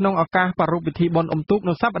ឃាំងនៅក្នុងឱកាសប្រារព្ធពិធីបុណ្យអុំទូក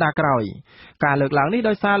នៅសប្តាហ៍ក្រោយការលើកឡើងនេះ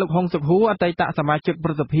ដោយសារលោកហុងសុខួរអតីតសមាជិកប្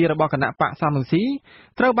រសិទ្ធិរបស់គណៈបកសំរងស៊ី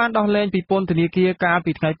ត្រូវបានដោះលែងពីពន្ធនាគារកាល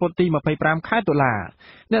ពីថ្ងៃពុធទី25ខែតុលា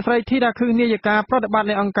អ្នកស្រីធីតាខឺនាយិកាប្រតិបត្តិ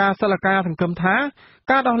នៃអង្គការសិលការសង្គមថា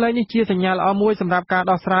ការដោះលែងនេះជាសញ្ញាល្អមួយសម្រាប់ការ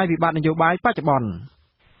ដោះស្រាយវិបត្តិនយោបាយបច្ចុប្បន្ន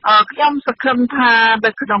ខ្ញុំសង្ឃឹមថា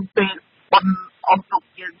នៅក្នុងពេលបុណ្យអុំទូក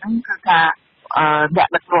យើងហ្នឹងគឺថាអ្នក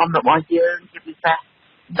ដឹកនាំរបស់យើងជាពិសេស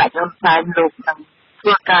ដាច់ហ៊ុនសែនលោកនឹងធ្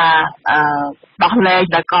វើការដោះលែង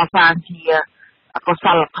ដោយកសាងជាកុស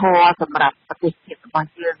លធម៌សម្រាប់ប្រទេសជាតិរបស់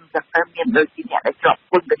យើងចឹងទៅមានដូចជាអ្នកដែលជាប់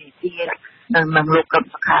ពន្ធនាគារនិងលោកកឹម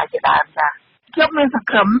សុខាជាដើមចាខ្ញុំមានស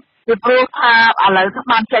ង្ឃឹមពីព្រោះថាឥឡូវទៅ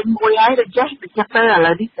បានចេញមួយហើយដូចចេះទៅឥ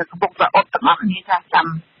ឡូវនេះកំពុងតែអត់ទាំងអស់គ្នា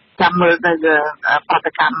ចាំមើលទៅប្រ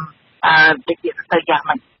តិកម្មវិទ្យាទៅយ៉ាង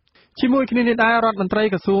ម៉េចជាមួយគ្នានេះដែររដ្ឋមន្ត្រី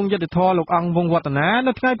ក្រសួងយុទ្ធភ័ពលោកអង្គវងវឌ្ឍនា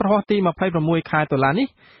នៅថ្ងៃប្រហោះទី26ខែតុលានេះ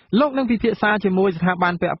លោកនឹងពិភាក្សាជាមួយស្ថាប័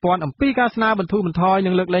នពាក់ព័ន្ធអំពីការស្នើបន្ធូរបន្ថយ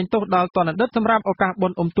និងលើកលែងទោសដល់ទណ្ឌិតសម្រាប់ឱកាសបុ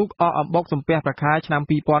ណ្យអុំទូកអកអំបុកសំពះប្រខែឆ្នាំ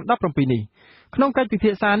2017នេះក្នុងកិច្ចពិភា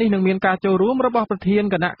ក្សានេះនឹងមានការចូលរួមរបស់ប្រធាន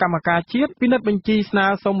គណៈកម្មការជាតិពិនិត្យបញ្ជីស្នើ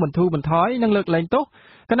សុំបន្ធូរបន្ថយនិងលើកលែងទោស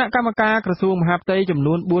គណៈកម្មការក្រសួងមហាផ្ទៃចំ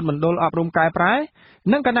នួន4មណ្ឌលអប់រំកែប្រែ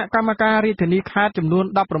និងគណៈកម្មការរាជធានីខេត្តចំនួន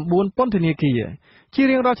19ពន្ធនាគារជា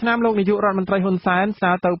រៀងរាល់ឆ្នាំលោកនាយករដ្ឋមន្ត្រីហ៊ុនសែនស្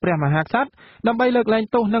នើទៅព្រះមហាក្សត្រដើម្បីលើកលែង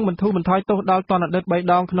ទោសនិងបន្ធូរបន្ថយទោសដល់ទណ្ឌិត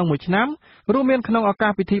3ដងក្នុងមួយឆ្នាំរួមមានក្នុងឱកា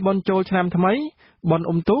សពិធីបុណ្យចូលឆ្នាំថ្មីបុណ្យ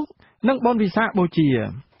អុំទូកនិងបុណ្យវិសាខបូជា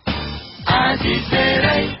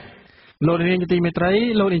លោកនាងជាទីមេត្រី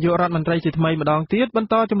លោកនាយករដ្ឋមន្ត្រីជាថ្មីម្ដងទៀតបន្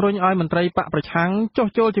តជំរុញឲ្យមន្ត្រីបកប្រឆាំងចុះ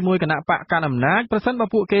ចូលជាមួយគណៈបកកណ្ដាលអំណាចប្រសិនបើ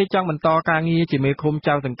ពួកគេចង់បន្តការងារជាមេឃុំ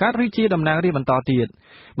ចៅសង្កាត់ឬជាតំណាងរាស្ត្របន្តទៀត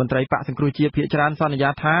មន្ត្រីបកសង្គ្រោះជាតិភាគច្រើនសន្យា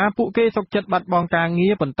ថាពួកគេសុខចិត្តបាត់បង់ការងា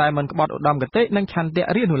រប៉ុន្តែមិនក្បត់ឧត្តមគតិនិងឆន្ទៈ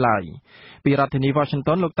រៀននោះឡើយពីរដ្ឋធានី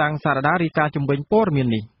Washington លោកតាំងសារដារាយការណ៍ជំវិញព័ត៌មាន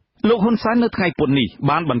នេះលោកហ៊ុនសែននៅថ្ងៃពុធនេះ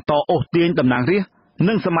បានបន្តអូសទាញតំណាងរាស្ត្រ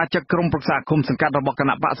និងសមាជិកក្រុមប្រឹក្សាគុំសង្កាត់របស់គ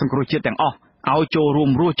ណៈបកសង្គ្រោះជាតិទាំងអស់ឲ្យចូលរួម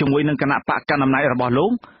រស់ជាមួយនឹងគណៈបកកណ្ដាលអំណាចរបស់លោ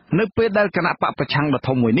កនៅពេលដែលគណៈបកប្រឆាំងដ៏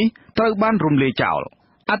ធំមួយនេះត្រូវបានរំលាយចោល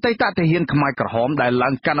អតីតទាហានខ្មែរក្រហមដែលឡើ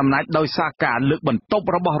ងកាន់អំណាចដោយសារការលើកបន្ទប់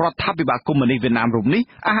របស់រដ្ឋាភិបាលកុម្មុយនីសវៀតណាមរូបនេះ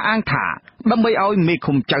អះអាងថាដើម្បីឲ្យមេ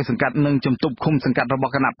ឃុំចៅសង្កាត់និងជំទប់ឃុំសង្កាត់រប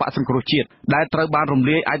ស់គណៈបកសង្គ្រោះជាតិដែលត្រូវបានរំ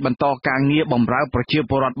លាយអាចបន្តការងារបម្រើប្រជា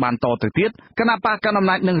ពលរដ្ឋបានតទៅទៀតគណៈបកកណ្ដាលអំ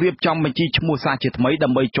ណាចនឹងរៀបចំបញ្ជីឈ្មោះសារជាថ្មីដើ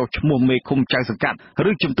ម្បីចុះឈ្មោះមេឃុំចៅសង្កាត់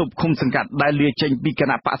ឬជំទប់ឃុំសង្កាត់ដែលលាចេញពីគ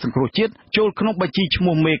ណៈបកសង្គ្រោះជាតិចូលក្នុងបញ្ជីឈ្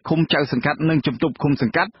មោះមេឃុំចៅសង្កាត់និងជំទប់ឃុំស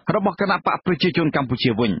ង្កាត់របស់គណៈបកប្រជាជនកម្ពុ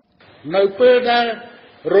ជាវិញនៅពេលដែល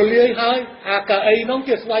រលាយហើយអាកៅអីនោះ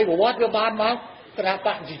ជាស្វ័យប្រវត្តិវាបានមកគណៈប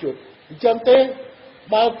កប្រជាជនអញ្ចឹងទេ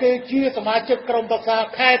បើគេជាសមាជិកក្រុមប្រឹក្សា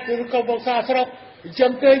ខេត្តឬក្រុមប្រឹក្សាស្រុកអញ្ចឹ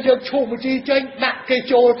ងទេយើងឈូសបញ្ជីចេញដាក់គេ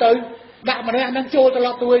ចូលទៅដាក់ម្នាក់ហ្នឹងចូលត្រឡ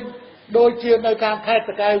ប់ទៅវិញ ដូចជានៅខាងខេត្ត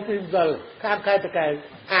តាកែវពីម្សិលខាងខេត្តតាកែវ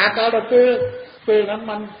អាកាលដល់ពេលហ្នឹង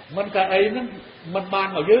មិនកៅអីហ្នឹងមិនបាន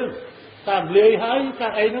មកយើងតែរំលាយហើយកៅ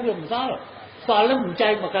អីហ្នឹងវាមិនសល់ហ្នឹងមិនចែ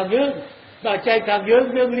កមកខាងយើងដល់ចែកខាងយើង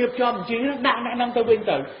រៀបចំជាដាក់អ្នកហ្នឹងទៅវិញ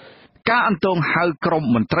ទៅការអន្តងហៅក្រុម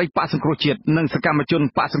មន្ត្រីបកសង្គ្រោះជាតិនិងសកម្មជន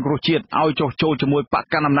បកសង្គ្រោះជាតិឲ្យចុះចូលជាមួយបក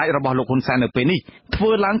កណ្ដាលអំណាចរបស់លោកហ៊ុនសែននៅពេលនេះធ្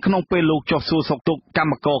វើឡើងក្នុងពេលលោកចុះសួរសុខទុក្ខក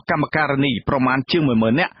ម្មករកម្មការិនីប្រមាណជាង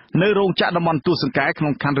 10000 នាក់នៅរោងចក្រតំបន់ទូសង្កែក្នុ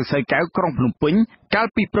ងខណ្ឌឫស្សីកែវក្រុងភ្នំពេញកាល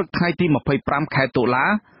ពីព្រឹកថ្ងៃទី25ខែតុលា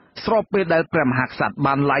ស្របពេលដែលព្រះមហាក្សត្រ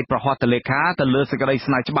បានឡាយប្រហ័សទលេខាទៅលើសេចក្តី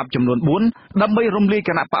ស្នើច្បាប់ចំនួន4ដើម្បីរំលាយ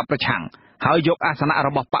គណៈបកប្រឆាំងហើយយកអាសនៈរ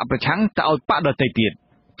បស់បកប្រឆាំងទៅឲ្យបកដទៃទៀត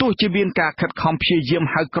ទោះជាមានការខិតខំព្យាយាម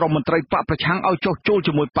ហៅក្រុមមន្ត្រីបកប្រឆាំងឲ្យចុះចូល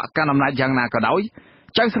ជាមួយបកកណ្ដាលអំណាចយ៉ាងណាក៏ដោយ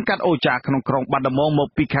ចៅសង្កាត់អូចាក្នុងក្រុងបាត់ដំបងមក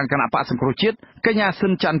ពីខាងគណៈបកសង្គ្រោះជាតិកញ្ញាស៊ិ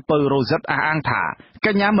នច័ន្ទពៅរ៉ូសិតអះអាងថាក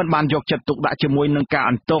ញ្ញាមិនបានយកចិត្តទុកដាក់ជាមួយនឹងការ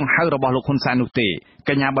អន្តងហៅរបស់លោកហ៊ុនសែននោះទេ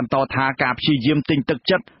កញ្ញាបន្តថាការព្យាយាមទិញទឹក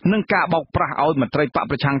ចិត្តនិងការបោកប្រាស់ឲ្យមន្ត្រីបក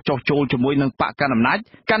ប្រឆាំងចុះចូលជាមួយនឹងបកកណ្ដាលអំណាច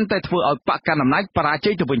កាន់តែធ្វើឲ្យបកកណ្ដាលអំណាចបរាជ័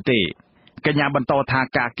យទៅវិញទេកញ្ញាបន្តថា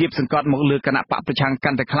ការគៀបសង្កត់មកលើគណៈបកប្រឆាំង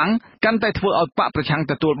កាន់តែខ្លាំងកាន់តែធ្វើឲ្យបកប្រឆាំង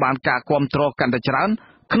ទទួលបានការគាំទ្រកាន់តែច្រើន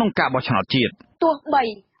ក្នុងការបោះឆ្នោតជាតិទោះបី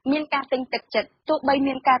មានការទិញទឹកចិត្តទោះបី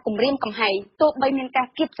មានការគំរាមកំហែងទោះបីមានការ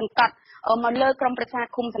គៀបសង្កត់មកលើក្រុមប្រឹក្សា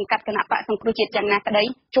ឃុំសង្កាត់គណៈបកសង្គ្រោះជាតិយ៉ាងណាក្តី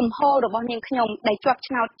ជំហររបស់នាងខ្ញុំដែលជាប់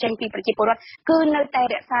ឆ្នោតចេញពីប្រជាពលរដ្ឋគឺនៅតែ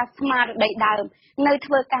រក្សាស្មារតីដើមនៅ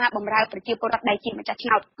ធ្វើការបម្រើប្រជាពលរដ្ឋដែលជាម្ចាស់ឆ្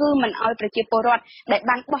នោតគឺមិនអោយប្រជាពលរដ្ឋដែល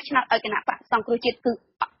បានបោះឆ្នោតឲ្យគណៈបកសង្គ្រោះជាតិគឺ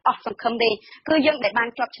អស់សង្ឃឹមទេគឺយើងដែលបាន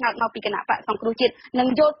ជាប់ឆ្នោតមកពីគណៈបកសង្គ្រោះជាតិនឹង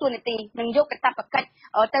យកតួនាទីនឹងយកកាតព្វកិច្ច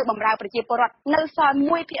ទៅបម្រើប្រជាពលរដ្ឋនៅសល់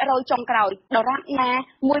 1% ចុងក្រោយដរាបណា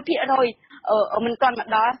 1% មិនទាន់មក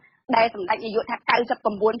ដល់ដែលសម្ដេចនាយកថា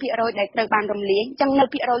 99% ដែលត្រូវបានរំលាយអញ្ចឹងនៅ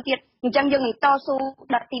ភាគរយទៀតអញ្ចឹងយើងនឹងតស៊ូ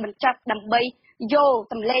ដល់ទីបញ្ចប់ដើម្បីយក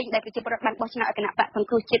សម្លេងដែលប្រជាពលរដ្ឋបានបោះឆ្នោតឲ្យគណៈបកសង្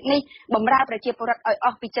គ្រោះជាតិនេះបម្រើប្រជាពលរដ្ឋឲ្យអ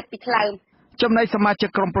ស់ពីចិត្តពីថ្លើមចំណែកសមាជិក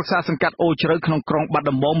ក្រុមប្រឹក្សាសង្កាត់អូជ្រៅក្នុងក្រុងបាត់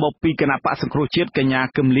ដំបងមកពីគណៈបកសង្គ្រោះជាតិកញ្ញា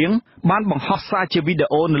គឹមលៀងបានបង្ហោះសារជាវីដេ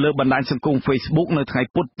អូនៅលើបណ្ដាញសង្គម Facebook នៅថ្ងៃ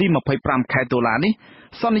ពុធទី25ខែតុលានេះ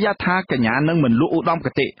សន្យាថាកញ្ញានឹងមិនលក់ឧត្តមគ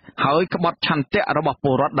តិហើយក្បត់ឆន្ទៈរបស់ព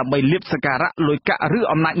លរដ្ឋដើម្បីលាភសក្ការៈលុយកាក់ឬ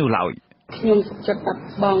អំណាចនោះឡើយខ្ញុំសុខចិត្តបាត់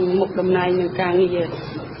បង់មុខតំណែងនឹងការងារ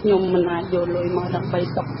ខ្ញុំមិនអាចយកលុយមកដើម្បី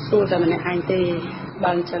សុខស្រួលតែម្នាក់ឯងទេ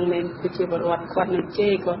បើអញ្ចឹងមែនគឺជាពលរដ្ឋគាត់នឹងជេ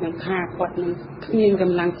រគាត់នឹងថាគាត់នឹងគ្មានក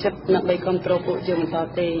ម្លាំងចិត្តដើម្បីគ្រប់គ្រងពួកយើងបន្ត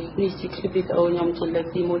ទេនេះជាคลิปវីដេអូខ្ញុំជាលើក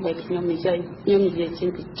ទី1ដែលខ្ញុំនិយាយចេញ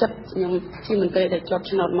ពីចិត្តខ្ញុំជាមន្ត្រីដែលជាប់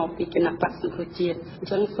ឆ្នោតមកពីគណៈបក្សសង្គ្រោះជាតិអញ្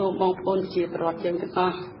ចឹងសូមបងប្អូនជាពលរដ្ឋយើងទាំងអ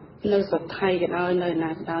ស់នៅស្រុកថៃក៏ដោយនៅ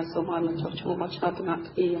ណាក៏ដោយសូមឲ្យមកចុះឈ្មោះបោះឆ្នោតទាំងអស់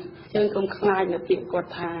គ្នាយើងកុំខ្លាចនៅពាក្យគាត់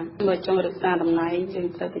ថាបើចង់រក្សាតំណែងយើង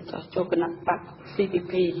ត្រូវទៅចុះចូលគណៈបក្ស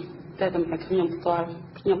CPP តែសម្រាប់ខ្ញុំផ្ទាល់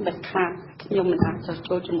ខ្ញុំដាច់ខាតខ្ញុំមិនអាចចុះ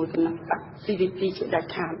ចូលជាមួយគណៈបក្ស CPP ជាដាច់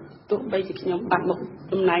ខាតទោះបីជាខ្ញុំបាត់មុខ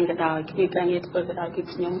តំណែងក៏ដោយគ្មានការងារធ្វើក៏ដោយគឺ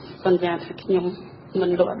ខ្ញុំសន្យាថាខ្ញុំមិន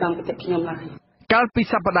លក់ឧត្តមគតិខ្ញុំឡើយកាលពី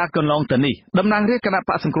សប្តាហ៍កន្លងទៅនេះតំណាងរាជគណៈ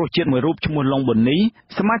បក្សសង្គ្រោះជាតិមួយរូបឈ្មោះឡុងប៊ុននី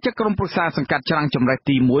សមាជិកក្រុមប្រឹក្សាសង្កាត់ច្រាំងចម្រេះ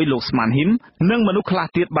ទី1លោកស្មានហ៊ីមនិងមនុស្សខ្លះ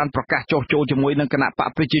ទៀតបានប្រកាសចុះចូលជាមួយនឹងគណៈបក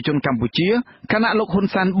ប្រជាជនកម្ពុជាគណៈលោកហ៊ុន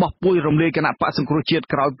សែនបោះពុយរំលាយគណៈបក្សសង្គ្រោះជាតិ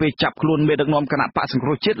ក្រោយពេលចាប់ខ្លួនមេដឹកនាំគណៈបក្សសង្គ្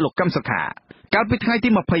រោះជាតិលោកកឹមសុខាកាលពីថ្ងៃទី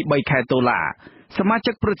23ខែតុលាសមា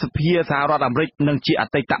ជិកព្រឹទ្ធសភាសហរដ្ឋអាមេរិកនិងជាអ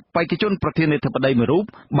តីតបេក្ខជនប្រធានាធិបតីមួយរូប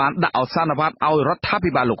បានដាក់ឱសានវត្តឲ្យរដ្ឋា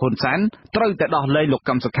ភិបាលលោកហ៊ុនសែនត្រូវតែដោះលែងលោក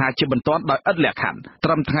កឹមសុខាជាបន្ទាន់ដោយឥតលក្ខខណ្ឌត្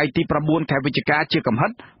រឹមថ្ងៃទី9ខែវិច្ឆិកាជាកំហិ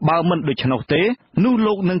តបើមិនដូច្នោះទេនោះ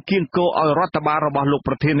លោកនឹងគៀងគរឲ្យរដ្ឋបាលរបស់លោក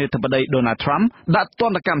ប្រធានាធិបតីដូណាល់ត្រាំដាក់ទ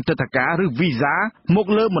ណ្ឌកម្មទិដ្ឋាការឬវីសាមក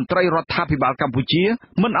លើមន្ត្រីរដ្ឋាភិបាលកម្ពុជា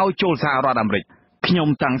មិនឲ្យចូលសហរដ្ឋអាមេរិកខ្ញុំ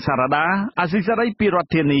តាំងសារ៉ាដាអាស៊ីសេរីពីរដ្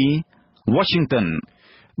ឋធានី Washington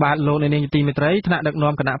បាទលោកនាងទីមេត្រីថ្នាក់ដឹក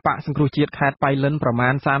នាំគណៈបកសង្គ្រោះជាតិខេត្តបៃលិនប្រមា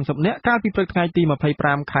ណ30នាក់កាលពីព្រឹកថ្ងៃទី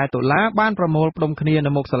25ខែតុលាបានប្រមូលផ្ដុំគ្នា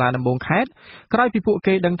នៅមុខសាលាដំបងខេត្តក្រោយពីពួក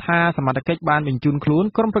គេដឹងថាសមត្ថកិច្ចបានបញ្ជូនខ្លួន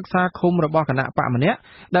ក្រុមប្រឹក្សាឃុំរបស់គណៈបកម្នាក់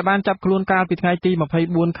ដែលបានចាប់ខ្លួនកាលពីថ្ងៃទី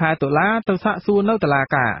24ខែតុលាទៅសាកសួរនៅតុលា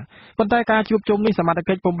ការប៉ុន្តែការជួបជុំនេះសមត្ថ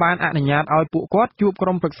កិច្ចពុំបានអនុញ្ញាតឲ្យពួកគាត់ជួបក្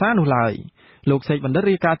រុមប្រឹក្សានោះឡើយលោកសេកបណ្ឌិត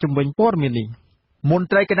រាយការណ៍ជំវិញព័ត៌មាននេះមន្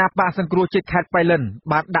ត្រីគណៈបកសង្គ្រោះជាតិខេត្តបៃលិន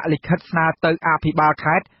បានដាក់លិខិតស្នើទៅអភិបាល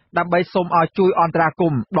ខេត្តដើម្បីសូមឲ្យជួយអន្តរាគ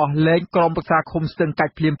មន៍ដោះលែងក្រុមប្រឹក្សាឃុំស្ទឹងកា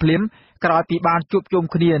ច់ភ្លាមក្រោយពីបានជួបជុំ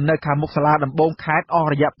គ្នានៅខាងមុខសាលាដំបងខេត្តអស់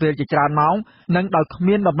រយៈពេលជាច្រើនម៉ោងនិងដោយគ្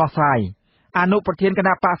មានដំណោះស្រាយអនុប្រធានគ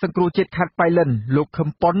ណៈបកសង្គ្រោះជាតិខេត្តបៃលិនលោកខឹម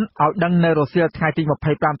ប៉ុនឲ្យដឹងនៅរសៀលថ្ងៃទី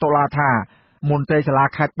25តុលាថាមន្ត្រីសាលា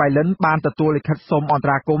ខេត្តបៃលិនបានទទួលលិខិតសូមអន្ត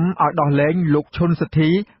រាគមន៍ឲ្យដោះលែងលោកឈុនសទ្ធី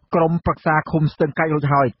ក្រុមប្រឹក្សាឃុំស្ទឹងកាច់រួច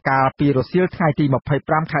ហើយកាលពីរសៀលថ្ងៃទី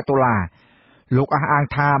25ខែតុលាលោកអះអាង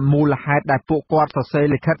ថាមូលហេតុដែលពួកគាត់សរសេរ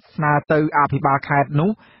លិខិតស្នើទៅអភិបាលខេត្តនោះ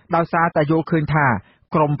ដោយសារតែយល់ឃើញថា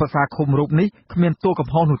ក្រុមប្រឹក្សាឃុំរូបនេះគ្មានតួកំ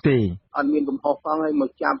ហុសនោះទេអត់មានកំហុសផងហើយម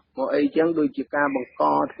កចាប់មកអីចឹងដូចជាការបង្ក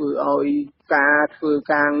ធ្វើឲ្យការធ្វើ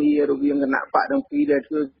ការងាររវាងគណៈបកទាំងពីរដែល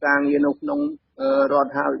ធ្វើការងារនៅក្នុងរ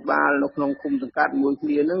ដ្ឋាភិបាលនៅក្នុងគុំសង្កាត់មួយគ្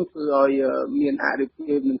នានឹងធ្វើឲ្យមានអរិ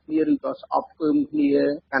ភាពនឹងគ្នាឬក៏ស្អប់ពើមគ្នា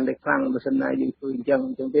កាន់តែខ្លាំងបើសិនណាយើងធ្វើអញ្ចឹង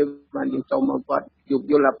ទេបានយើងសូមមកគាត់យោគ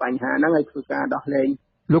យល់បញ្ហាហ្នឹងឲ្យធ្វើការដោះលែង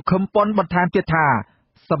លោកខឹមប៉ុនបន្ថែមទៀតថា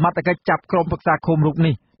សមត្ថកិច្ចចាប់ក្រុមប្រឹក្សាឃុំរូប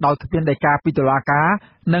នេះដោយគ្មានដីកាពីតុលាការ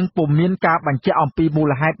និងពុំមានការបញ្ជាក់អំពីមូ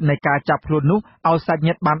លហេតុនៃការចាប់ខ្លួននោះឲ្យសាច់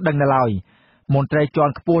ញាតិបានដឹងនៅឡើយមន្ត្រីជា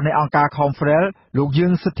ន់ខ្ពស់នៃអង្គការ Khmer លោកយើ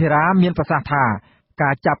ងសិទ្ធិរាមានប្រសាសន៍ថាកា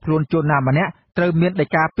រចាប់ខ្លួនជនណាម្នាក់ត្រូវមានដី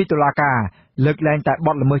កាពីតុលាការលើកលែងតែប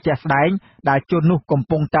ទល្មើសជាក់ស្ដែងដែលជននោះកំ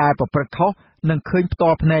ពុងតែប្រព្រឹត្តខុសនិងឃើញផ្ទា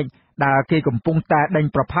ល់ភ្នែកដែលគេកំពុងតែដេញ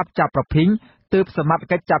ប្រផាប់ចាប់ប្រភីងទើបសមត្ថ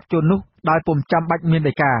កិច្ចចាប់ជននោះដោយពុំចាំបាច់មាន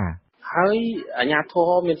ដីកាហើយអាជ្ញាធរ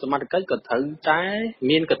មានសមត្ថកិច្ចក៏ត្រូវតែ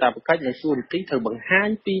មានកាតព្វកិច្ចនិងទួនាទីត្រូវបង្ហាញ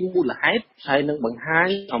ពីមូលហេតុហើយនឹងបង្ហាញ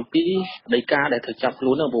អំពីដីកាដែលត្រូវចាប់ខ្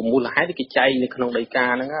លួនហ្នឹងព្រោះមូលហេតុគេចែងនៅក្នុងដីកា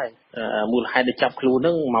ហ្នឹងហើយមូលហេតុដែលចាប់ខ្លួនហ្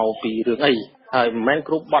នឹងមកពីរឿងអីហើយមិនមែន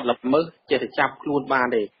គ្រប់បទល្មើសចេះតែចាប់ខ្លួនបាន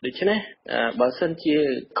ទេដូច្នេះបើសិនជា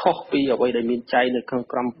ខុសពីអ្វីដែលមានចែងនៅក្នុង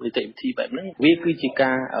ក្រមនីតិវិធីបែបហ្នឹងវាគឺជា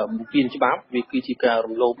ការបំពានច្បាប់វាគឺជាការ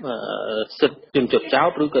រំលោភសិទ្ធិជនជាប់ចោ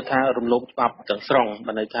ទឬក៏ថារំលោភច្បាប់ទាំងស្រុង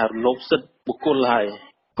បានន័យថារំលោភសិទ្ធិបុគ្គលហើយ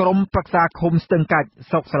ក្រុមប្រឹក្សាឃុំស្ទឹងកាច់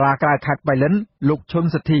ស្រុកសាលាក្រៅខេត្តបៃលិនលោកឈុន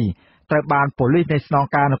សិទ្ធិត្រូវបានប៉ូលីសនៃស្នង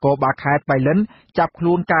ការនគរបាលខេត្តបៃលិនចាប់ខ្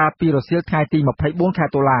លួនកាលពីរសៀលថ្ងៃទី24ខែ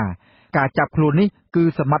តុលាការចាប់ខ្លួននេះគឺ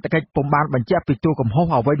សមត្ថកិច្ចពុំបានបញ្ជាក់ពីតួកំហុស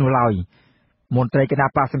អ្វីនោះឡើយមន្ត្រីគណៈ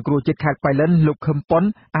បក្សសង្គ្រោះជាតិខេត្តបៃលិនលោកខឹមប៉ុន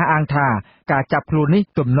អះអាងថាការចាប់ខ្លួននេះ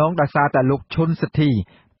ទំនងដោយសារតែលោកឈុនសិទ្ធិ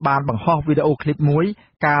បានបង្ហោះវីដេអូឃ្លីបមួយ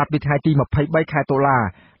កាលពីថ្ងៃទី23ខែតុលា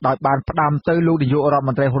ដោយបានផ្ដាំទៅលោកនាយករដ្ឋម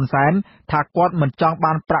ន្ត្រីហ៊ុនសែនថាគាត់មិនចង់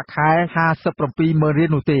បានប្រាក់ខែ57,000 រៀល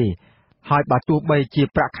នោះទេហើយបើទោះបីជា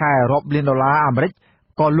ប្រាក់ខែរាប់លានដុល្លារអាមេរិក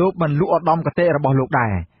ក៏លោកមិនលក់ឧត្តមគតិរបស់លោកដែ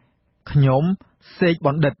រខ្ញុំសេកប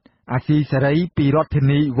ណ្ឌិតអាស៊ីសេរីពីរដ្ឋធា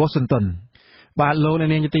នី Washington បាទលោក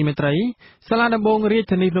នាងជាទីមេត្រីសាលាដំបងរាជ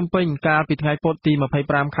ធានីភ្នំពេញកាលពីថ្ងៃពុធទី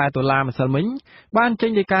25ខែតុលាម្សិលមិញបានចេ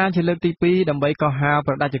ញដីកាជាលើកទី2ដើម្បីកោះហៅ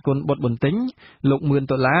ប្រដាជគុណបុត្របន្ទិញលោកមឿន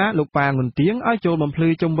ដុល្លារលោកប៉ាងុនទៀងឲ្យចូលបំភ្លឺ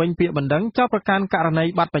ជំវិញពាក្យបណ្ដឹងចោទប្រកាន់ករណី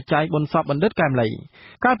បាត់បច្ច័យបុណ្យសពបណ្ឌិតកែមលី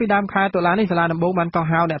កាលពីដើមខែតុលានេះសាលាដំបងបានកោះ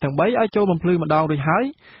ហៅអ្នកទាំង3ឲ្យចូលបំភ្លឺម្ដងរួចហើយ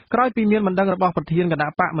ក្រោយពីមានបណ្ដឹងរបស់ប្រធានគណៈ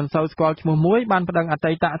បកមិនសូវស្គាល់ឈ្មោះមួយបានប្តឹងអ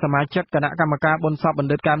តីតសមាជិកគណៈកម្មការបុណ្យសពប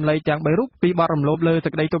ណ្ឌិតកែមលីទាំង3រូបពីបទរំលោភលើសេ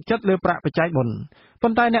ចក្តីទុកចិត្តលើប្រាក់បច្ច័យបុណ្យប៉ុ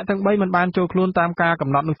ន្តែអ្នកទាំង3មិនបានចូលខ្លួនតាមការកំ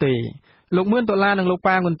ណត់នោះទេលោកមឿនដុល្លារនិងលោក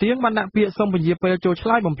ប៉ាងុនទៀងបានដាក់ពាក្យសុំពន្យាពេលចូលឆ្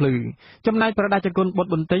លើយបំភ្លឺចំណែកប្រដាជគុណបុត្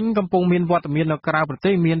របន្ទិញកំពុងមានវត្តមាននៅក្រៅប្រ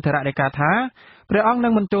ទេសមានធរណីកាថាព្រះអង្គនឹ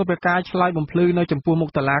ងមិនចូលប្រកាសឆ្លើយបំភ្លឺនៅចំពោះមុខ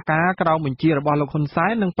តុលាការក្រោមបញ្ជារបស់លោកហ៊ុនសែ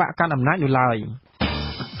ននិងបកកាន់អំណាចនោះឡើយ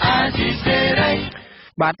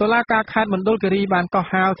បាទតុលាការខេត្តមណ្ឌលគិរីបានកោះ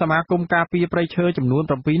ហៅសមាគមការពារព្រៃឈើចំនួន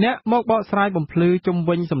7នាក់មកបកស្រាយបំភ្លឺជុំ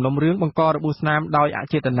វិញសំណុំរឿងបង្ករបួសស្នាមដោយអ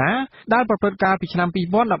ចេតនាដែលប្រព្រឹត្តកាលពីឆ្នាំ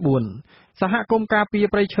2014សហគមន៍ការពារ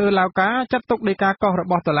ព្រៃឈើឡាវកាចាត់ទុកដីកាកោះរ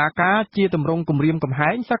បស់តុលាការជាទម្រង់គំរាមកំហែ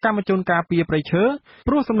ងសកម្មជនការពារព្រៃឈើ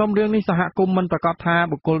ព្រោះសំណុំរឿងនេះសហគមន៍មិនប្រកាសថា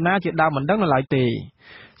បុគ្គលណាជាដើមបណ្ដឹងនៅឡើយទេ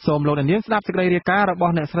សូមលោកអ្នកនាងស្ដាប់សេចក្តីរាយការណ៍រប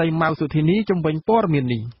ស់អ្នកស្រីម៉ៅសុធីនីជុំវិញព័ត៌មាន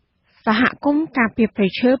នេះសហគមន៍ការពារព្រៃ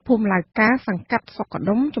ឈើភូមិឡាវកាសង្កាត់សុក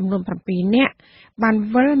ដុំចំនួន7នាក់បាន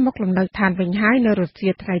វិលមកលំនៅឋានវិញហើយនៅរសៀ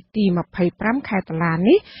លថ្ងៃទី25ខែតុលា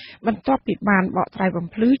នេះបន្ទាប់ពីបានបកស្រាយបំ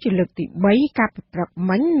ភ្លឺជាលើកទី3កាលពីព្រឹក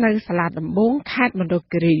មិញនៅសាលាដំបងខេត្តមណ្ឌល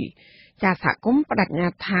គិរីចាសហគមន៍បដិញ្ញា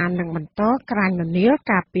ថានឹងបន្តក្រាញមនាល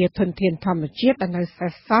ការពារធនធានធម្មជាតិដែលនៅសេ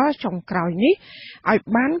សសល់ចុងក្រោយនេះឲ្យ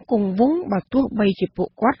បានគង់វង្សបើទោះបីជាពួក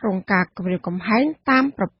គាត់រងការគំរាមកំហែងតាម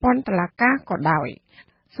ប្រព័ន្ធតុលាការក៏ដោយ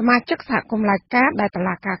សមាជិកសហគមន៍ឡាយកាដែលតុ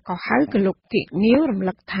លាការកោះហៅគឺលោកគិញៀវរំ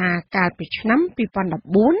លឹកថាកាលពីឆ្នាំ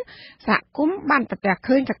2014សហគមន៍បានប្រទះ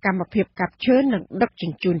ឃើញសកម្មភាពកាប់ឈើនិងដឹកជ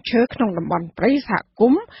ញ្ជូនឈើក្នុងតំបន់ព្រៃសហគ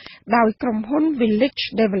មន៍ដោយក្រុមហ៊ុន Village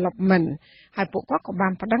Development ហើយពួកគាត់ក៏បា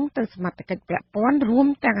នប្តឹងទៅសមត្ថកិច្ចពាក់ព័ន្ធរួម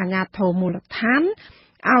ទាំងអាជ្ញាធរមូលដ្ឋាន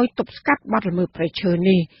ឲ្យទប់ស្កាត់បទល្មើសព្រៃឈើ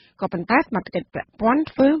នេះក៏ប៉ុន្តែសមត្ថកិច្ចពាក់ព័ន្ធ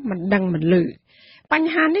ធ្វើមិនដឹងមិនឮប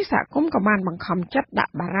ញ្ហានេះសហគមន៍ក៏បានបង្ខំចិត្តដា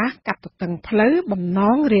ក់បារ៉ាសកាត់ទទឹងផ្លូវបំណ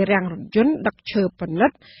ងរារាំងរថយន្តដឹកឈើប៉និ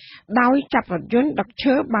តដោយចាប់រថយន្តដឹក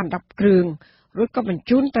ឈើបាន10គ្រឿងរួចក៏បញ្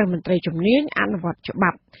ជូនទៅមន្ត្រីជំនាញអនុវត្តច្បា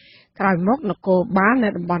ប់ក្រោយមកនគរបាលនៅ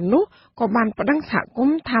តំបន់នោះក៏បានប្តឹងសហគម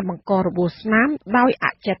ន៍ថាបង្ករបួសស្នាមដោយអ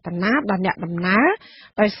ចេតនាដល់អ្នកដំណើរ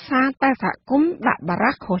ដោយសារតែសហគមន៍ដាក់បារ៉ា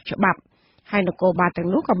សខុសច្បាប់ហ ហើយនគរបាលទាំង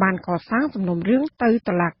នោះក៏បានកសាងសំណុំរឿងទៅ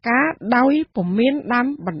តុលាការដោយពុំមានដើម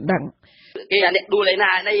បណ្ដឹងគេអានេះដួលឯ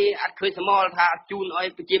ណានេះអត់ឃើញសមល់ថាជូនឲ្យ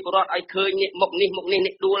ប្រជាពលរដ្ឋឲ្យឃើញនេះមុខនេះ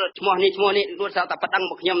នេះដួលឈ្មោះនេះដួលស្រាប់តែប៉ណ្ដឹង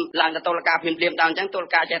មកខ្ញុំឡើងទៅតុលាការភ្លាមៗដល់អញ្ចឹងតុលា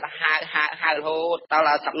ការចេះតែហៅរហូតតើ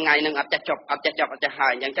សប្តាហ៍នឹងអត់ចេះចប់អត់ចេះហើ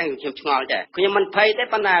យអញ្ចឹងខ្ញុំឆ្ងល់ចេះខ្ញុំមិនភ័យទេ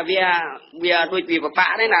ប៉ុន្តែវាដូចវាពិបា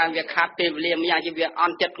កទេណាវាខាត់ពេលវេលាម្យ៉ាងជាវាអ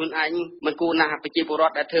ន់ចិត្តខ្លួនឯងមិនគួរណាប្រជាពលរ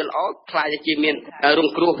ដ្ឋដែលធ្វើល្អខ្លាចជាមានរង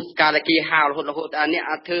គ្រោះការដែលគេហៅរហូតអានេះ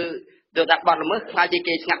អត់ធ្វើទៅដាក់បាត់ល្មើសខ្លាចជា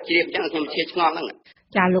គេស្ងាត់ជ្រាបអញ្ចឹងខ្ញុំឈឺឆ្ងល់ហ្នឹង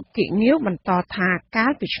ចាលោកគិងាវបន្តថាកា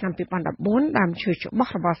លពីឆ្នាំ2014ដើមឈើច្បា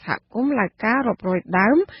ស់របស់សហគមន៍ឡៅការរាប់រយដើ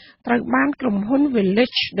មត្រូវបានក្រុមហ៊ុន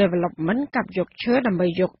Village Development កាប់យកឈើដើម្បី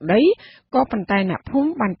យកដីក៏ប៉ុន្តែអ្នកភូមិ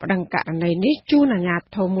បានប្តឹងករណីនេះជូនអាជ្ញា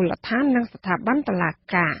ធរមូលដ្ឋាននិងស្ថាប័នតុលា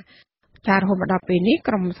ការចារហូតមកដល់ពេលនេះ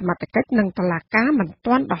ក្រុមសមត្ថកិច្ចនិងតុលាការមិន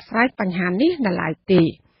ទាន់ដោះស្រាយបញ្ហានេះនៅឡើយទេ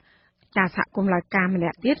ចាសហគមន៍ឡៅការម្នា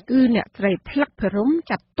ក់ទៀតគឺអ្នកស្រីផ្លឹកភិរម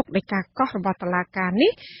ចាត់ទុកដោយការកោះរបស់តុលាការ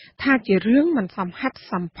នេះថាជារឿងមិនសមហេតុ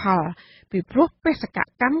សមផលពីព្រោះបេសក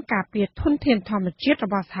កម្មការពារធនធានធម្មជាតិរ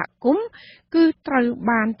បស់សហគមន៍គឺត្រូវ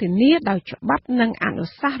បានធានាដោយច្បាប់និងអនុ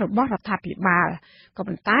សាសន៍របស់រដ្ឋាភិបាលក៏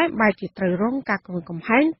ប៉ុន្តែបែរជាត្រូវរងការគំរាមកំ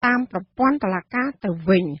ហែងតាមប្រព័ន្ធតុលាការទៅ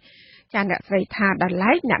វិញចាអ្នកស្រីថាដែល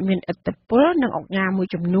ឡែកអ្នកមានឥទ្ធិពលនិងអង្គការមួយ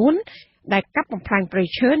ចំនួនដែលកាប់បំផ្លាញព្រៃ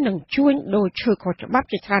ឈើនិងជួញដូរឈើខុសច្បាប់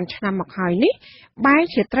ជាច្រើនឆ្នាំមកហើយនេះបែរ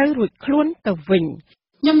ជាត្រូវរួចខ្លួនទៅវិញ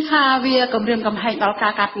ខ្ញុំថាវាគម្រាមកំហែងដល់កា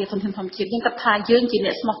រការពារធនធានធម្មជាតិខ្ញុំគិតថាយើងជា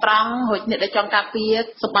អ្នកស្មោះត្រង់រួចអ្នកដែលចង់ការពារ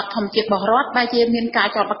សម្បត្តិធម្មជាតិរបស់រដ្ឋបែរជាមានការ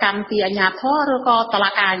ចោទប្រកាន់ពីអាជ្ញាធរឬក៏តុ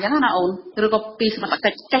លាការអញ្ចឹងណាអូនឬក៏ពីសមត្ថកិ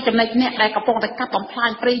ច្ចចុះចំណុចអ្នកដែលកំពុងតែកាប់បំផ្លាញ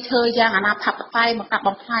ព្រៃឈើយ៉ាងអនាថបត័យមកកាប់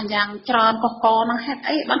បំផ្លាញយ៉ាងច្រើនកុសកនឹងហេតុ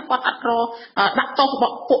អីបានគាត់អត់រដាក់ទោសរប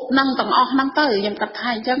ស់ពួកនឹងទាំងអស់ហ្នឹងទៅខ្ញុំគិតថា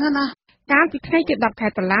អញ្ចឹងណាកាលពីថ្ងៃទី10ខែ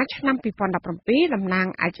តុលាឆ្នាំ2017តំណាង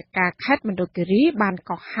អัยការខេត្តមណ្ឌលគិរីបាន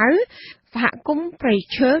កោះហៅសហគមន៍ព្រៃ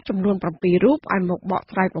ឈើចំនួន7រូបឲ្យមកបក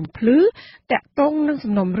ស្រាយបំភ្លឺតាក់ទងនឹង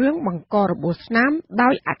សំណុំរឿងបង្ករបួសស្នាមដោ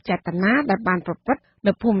យអចេតនាដែលបានប្រព្រឹត្ត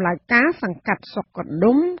នៅភូមិឡៅការសង្កាត់សុកកណ្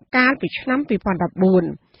ដុំកាលពីឆ្នាំ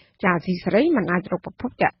2014ចាស៊ីសេរីមិនអាចរកប្រភព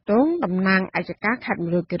តាក់ទងតំណាងអัยការខេត្តម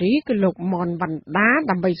ណ្ឌលគិរីគឺលោកមនវណ្ណដា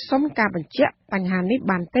ដើម្បីសុំការបញ្ជាក់បញ្ហានេះ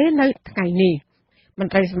បានទេនៅថ្ងៃនេះម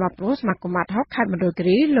ន្ត្រីសម្រាប់សមាគមអាត់ហុកខេត្តមណ្ឌលគិ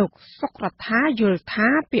រីលោកសុករដ្ឋាយល់ថា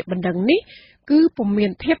ពាក្យបណ្ដឹងនេះគឺពុំមា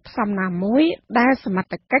នភាពផ្សំណាមួយដែលសមត្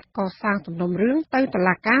ថកិច្ចកសាងសំណុំរឿងទៅតុ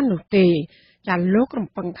លាការនោះទេចាលោករំ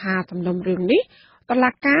ពឹងថាសំណុំរឿងនេះតុ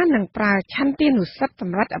លាការនឹងប្រើឆន្ទានុសិទ្ធិស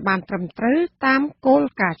ម្រាប់ឲ្យបានត្រឹមត្រូវតាមគោល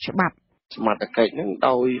ការណ៍ច្បាប់សមត្ថកិច្ចនឹង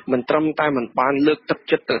ដោយមិនត្រឹមតែមិនបានលើកទឹក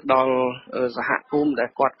ចិត្តទៅដល់សហគមន៍ដែល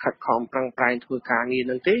គាត់ខិតខំប្រឹងប្រែងធ្វើការងារ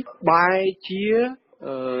នឹងទេបែរជា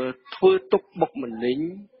ធ្វើទុកបុកម្នេញ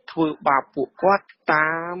ធ្វើបាបពួកគាត់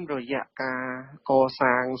តាមរយៈការក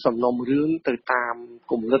សាងសំណុំរឿងទៅតាម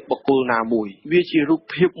គំនិតបុគ្គលណាមួយវាជារូប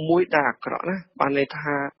ភាពមួយដែលអាក្រក់ណាស់បានន័យ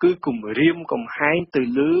ថាគឺគំរាមកំហែងទៅ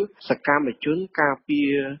លើសកម្មជនការពា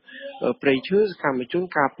រព្រៃឈើសកម្មជន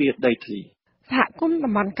ការពារដីធ្លីសហគមន៍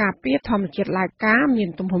តំបន់ការពារធម្មជាតិឡៅការមាន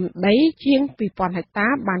ទំហំដីជាង 2000 ហិកតា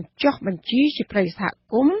បានចុះបញ្ជីជាព្រៃសហ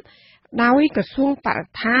គមន៍ដោយក្រសួងបរិ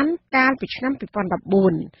ស្ថានកាលពីឆ្នាំ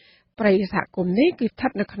2014ព្រៃសហគមន៍នេះគឺស្ថិ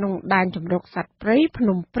តនៅក្នុងដែនជម្រកសត្វព្រៃភ្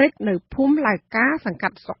នំព្រេចនៅភូមិឡៅការសង្កា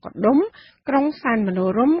ត់សុកកណ្ដុំក្រុងសែនមនោ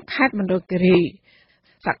រម្យខេត្តមណ្ឌលគិរី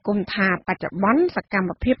សហគមន៍ថាបច្ចុប្បន្នសកម្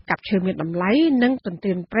មភាពកាប់ឈើមានតម្លៃនិងទន្ទ្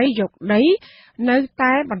រានព្រៃយកដីនៅ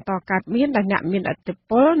តែបន្តកើតមានដោយអ្នកមានឥទ្ធិ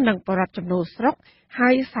ពលនិងបរិវត្តចំណូលស្រុកហើ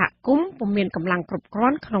យសហគមន៍ពុំមានកម្លាំងគ្រប់គ្រា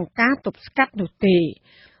ន់ក្នុងការទប់ស្កាត់នោះទេ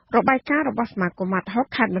របាយការណ៍របស់សមាគមអាត់ហុក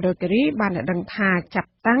ខេត្តមណ្ឌលគិរីបានដឹងថាចាប់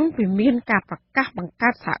តាំងពីមានការប្រកាសបង្កើ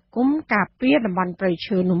តសហគមន៍ការពារតំបន់ព្រៃ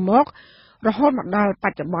ឈើនោះមករហូតមកដល់ប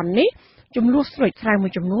ច្ចុប្បន្ននេះចំនួនស្រួចស្រែមួ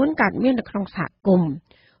យចំនួនកើតមាននៅក្នុងសហគមន៍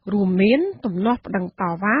រួមមានទំនាស់ប្តឹងត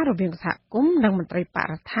វ៉ារវាងសហគមន៍និងមន្ត្រីប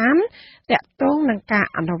រិស្ថានតាក់ទងនឹងការ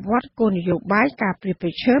អនុវត្តគោលនយោបាយការពារព្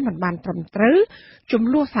រៃឈើមិនបានត្រឹមត្រូវចំ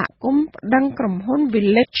នួនសហគមន៍ប្តឹងក្រុមហ៊ុន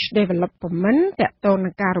Village Development តាក់ទងនឹ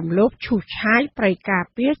ងការរំលោភឈូសឆាយព្រៃការ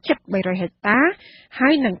ពារជិត300ហិកតាហើ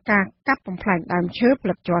យនឹងការកាប់បំផ្លាញដើមឈើផ្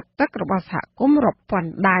លិតជាប់ទឹករបស់សហគមន៍រាប់ពាន់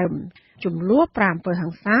ដើមចំនួន5អំពើហិ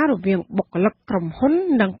ង្សារវាងបុគ្គលិកក្រុមហ៊ុន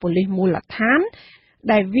និងប៉ូលីសមូលដ្ឋាន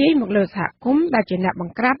ដែលវាយមកលើសហគមន៍ដែលជាអ្នកប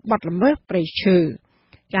ង្ក្រាបបទល្មើសព្រៃឈើ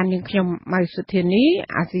ចាននាងខ្ញុំម៉ៅសុធានី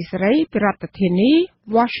អាស៊ីសេរីពីរដ្ឋធានី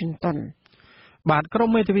Washington បាទក្រុម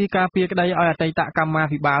មេធាវីការពារក្តីឲ្យអតីតកម្មា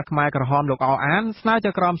ភិបាលខ្មែរក្រហមលោកអោអានស្នើ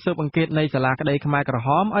choក្រុមស៊ើបអង្កេតនៃសាលាក្តីខ្មែរក្រហ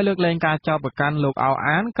មឲ្យលើកលែងការចោទប្រកាន់លោកអោ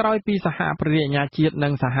អានក្រោយពីសហព្រះរាជអាជ្ញាជាតិនិ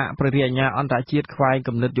ងសហព្រះរាជអាជ្ញាអន្តរជាតិខ្វែង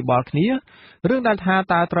គំនិតយោបល់គ្នារឿងដែលថា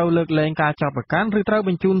តើត្រូវលើកលែងការចោទប្រកាន់ឬត្រូវប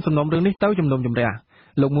ញ្ជូនសំណុំរឿងនេះទៅជំនុំជម្រះ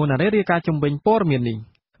លោកមួនណារ៉េរាយការណ៍ជំវិញព័ត៌មាននេះ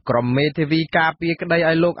ក ក្រមមេធាវីការពារក្តី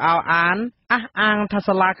ឲ្យលោកអាវអានអះអាងថា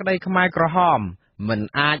សាលាក្តីខ្មែរក្រហមមិន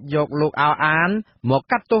អាចយកលោកអាវអានមក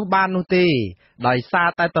កាត់ទោសបាននោះទេដោយសារ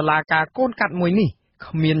តែតុលាការកូនកាត់មួយនេះ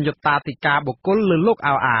គ្មានយុត្តាធិការបុគ្គលលើលោក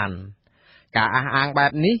អាវអានការអះអាងបែ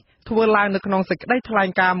បនេះធ្វើឡើងនៅក្នុងសេចក្តីថ្លែង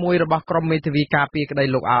ការណ៍មួយរបស់ក្រមមេធាវីការពារក្តី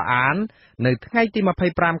លោកអាវអាននៅថ្ងៃទី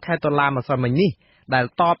25ខែតុលាម្សិលមិញនេះដែល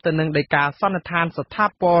តបទៅនឹងដីកាសន្និដ្ឋានស្ថា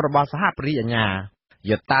ពររបស់សហប្រតិអាជ្ញា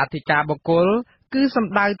យុត្តាធិការបុគ្គលគឺសំ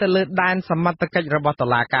ដៅទៅលើដែនសមត្ថកិច្ចរបស់តុ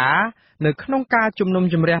លាការនៅក្នុងការជំនុំ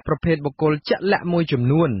ជម្រះប្រភេទបុគ្គលជាក់លាក់មួយចំ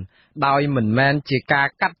នួនដោយមិនមែនជាការ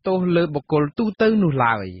កាត់ទោសលើបុគ្គលទូទៅនោះ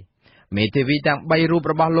ឡើយមេធាវីទាំង3រូប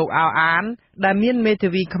របស់លោកអាវអានដែលមានមេធា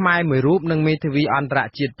វីខ្មែរ1រូបនិងមេធាវីអន្តរ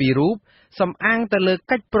ជាតិ2រូបសំអាងទៅលើ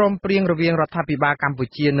កិច្ចព្រមព្រៀងរវាងរដ្ឋាភិបាលកម្ពុ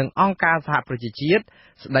ជានិងអង្គការសហប្រជាជាតិ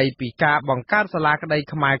ស្ដីពីការបង្កើតសាលាក្តី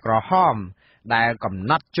ខ្មែរក្រហមដែលកំ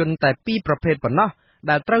ណត់ជនតែ2ប្រភេទប៉ុណ្ណោះ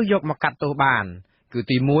ដែលត្រូវយកមកកាត់ទោសបានគឺ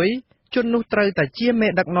ទី1ជននោះត្រូវតែជាមេ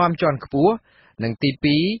ដឹកនាំជាន់ខ្ពស់និងទី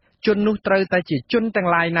2ជននោះត្រូវតែជាជនទាំង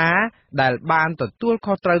ឡាយណាដែលបានទទួល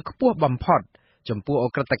ខុសត្រូវខ្ពស់បំផុតចំពោះអ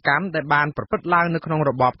ក្រិតកម្មដែលបានប្រព្រឹត្តឡើងនៅក្នុង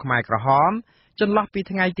របបខ្មែរក្រហមចន្លោះពី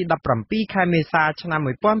ថ្ងៃទី17ខែមេសាឆ្នាំ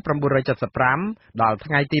1975ដល់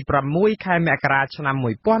ថ្ងៃទី6ខែមករាឆ្នាំ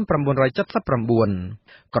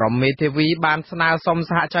1979ក្រុមមេធាវីបានស្នើសុំ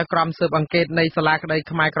សហចៅក្រមស៊ើបអង្កេតនៃសាលាក្តី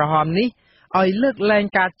ខ្មែរក្រហមនេះឲ្យលើកលែង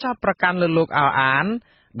ការចាប់ប្រកាន់លើលោកអាវអាន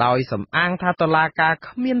ដោយសំអាងថាតុលាការ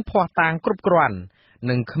គ្មានភស្តុតាងគ្រប់គ្រាន់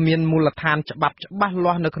និងគ្មានមូលដ្ឋានច្បាប់ច្បាស់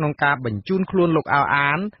លាស់នៅក្នុងការបញ្ជូនខ្លួនលោកអាវ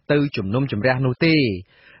អានទៅជំនុំជម្រះនោះទេ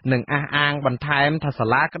និងអះអាងបន្ថែមថាសា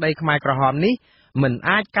លាក្តីខ្មែរក្រហមនេះមិន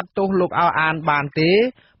អាចកាត់ទោសលោកអាវអានបានទេ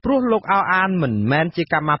ព្រោះលោកអាវអានមិនមែនជា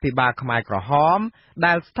កម្មាភិបាលខ្មែរក្រហម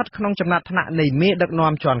ដែលស្ថិតក្នុងចំណាត់ថ្នាក់នៃមេដឹក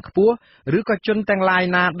នាំជាន់ខ្ពស់ឬក៏ជនទាំងឡាយ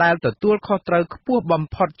ណាដែលទទួលខុសត្រូវខ្ពស់បំ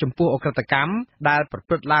ផុតចំពោះអក្រិតកម្មដែលប្រ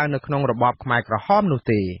ព្រឹត្តឡើងនៅក្នុងរបបខ្មែរក្រហមនោះ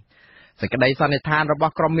ទេសេចក្តីសន្និដ្ឋានរប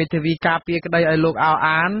ស់ក្រមមេធាវីការពារក្តីឲ្យលោកអាវ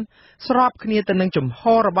អានស្របគ្នាទៅនឹងជំហ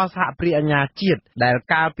ររបស់សហប្រតិអាជ្ញាជាតិដែល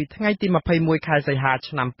កាលពីថ្ងៃទី21ខែសីហា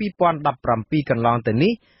ឆ្នាំ2017កន្លងទៅ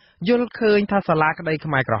នេះយល់ឃើញថាសាលាក្តី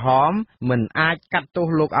ខ្មែរក្រហមមិនអាចកាត់ទោស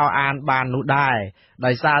លោកអាវអានបាននោះដែរ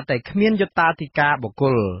ដោយសារតែគ្មានយុត្តាធិការបុគ្គ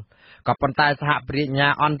លក៏ប៉ុន្តែសហប្រតិអាជ្ញា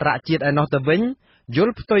អន្តរជាតិឯណោះទៅវិញយ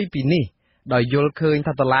ល់ផ្ទុយពីនេះដោយយល់ឃើញ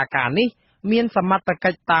ថាតុលាការនេះមានសមត្ថ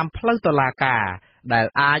កិច្ចតាមផ្លូវតុលាការដែល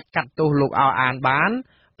អាចកាត់ទោសលោកអាវអានបាន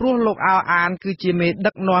ព្រោះលោកអាវអានគឺជាមេ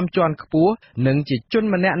ដឹកនាំជាន់ខ្ពស់និងជាជន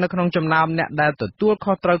ម្នាក់នៅក្នុងចំណោមអ្នកដែលទទួល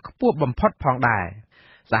ខុសត្រូវខ្ពស់បំផុតផងដែរ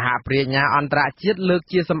សហប្រតិអាជ្ញាអន្តរជាតិលើក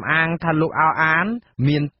ជាសំអាងថាលោកអាវអាន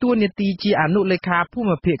មានតួនាទីជាអនុលេខាភូ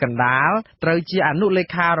មិភាគកណ្ដាលត្រូវជាអនុលេ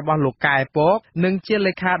ខារបស់លោកកែពកនិងជា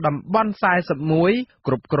លេខាតំបន់41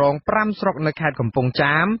គ្រប់គ្រង5ស្រុកនៅខេត្តកំពង់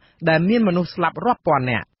ចាមដែលមានមនុស្សស្លាប់រាប់ពាន់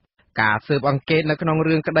នាក់ការស៊ើបអង្កេតនៅក្នុង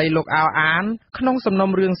រឿងក្តីលោកអាវអានក្នុងសំណុំ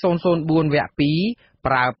រឿង004វគ្គ2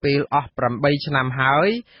ប្រើពេលអស់8ឆ្នាំហើយ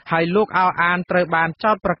លោកអាវអានត្រូវបាន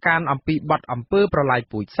ចោទប្រកាន់អំពីបទអំពើប្រល័យ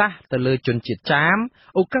ពូជសាសន៍ទៅលើជនជាតិចាម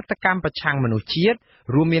ឧក្រិដ្ឋកម្មប្រឆាំងមនុស្សជាតិ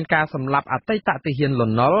រួមមានការសម្លាប់អតីតទាហានល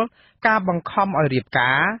ន់នល់ការបង្ខំឲ្យរៀប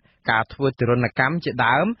ការធ្វើទរណកម្មជា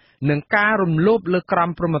ដើមនិងការរំលោភលើក្រម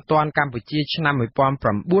ព្រហ្មទណ្ឌកម្ពុជាឆ្នាំ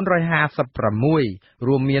1956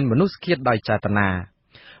រួមមានមនុស្សឃាតដោយចេតនា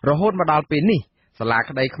រហូតមកដល់ពេលនេះសាលា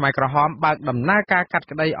ក្តីខ្មែរក្រហមបើកដំណើរការកាត់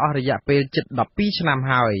ក្តីអស់រយៈពេលជិត12ឆ្នាំ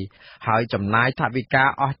ហើយចំណាយថវិកា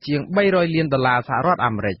អស់ជាង$300លានសហរដ្ឋ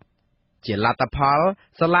អាមេរិកជាលទ្ធផល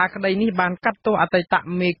សាលាក្តីនេះបានកាត់ទោសអតីត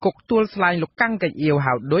មេគុកទួលស្លែងលោកកាំងកេចអៀវ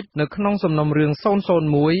ហៅឌុចនៅក្នុងសំណុំរឿង001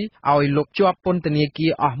ឲ្យលោកជាប់ពន្ធនាគា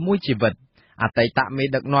រអស់មួយជីវិតអតីតមេ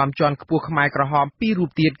ដឹកនាំជាន់ខ្ពស់ខ្មែរក្រហម2រូប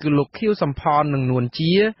ទៀតគឺលោកខៀវសំផននិងនួន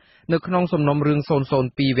ជានៅក្នុងសំណុំរឿង002វ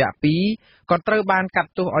គ្គ2ក៏ត្រូវបានកា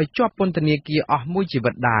ត់ទោសឲ្យជាប់ពន្ធនាគារអស់មួយជី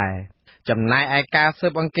វិតដែរចំណែកឯការស៊ើ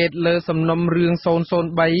បអង្កេតលើសំណុំរឿង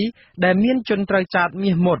003ដែលមានជនត្រូវចោទ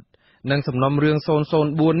មាសមុតនិងសំណុំរឿង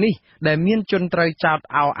004នេះដែលមានជនត្រូវចោទ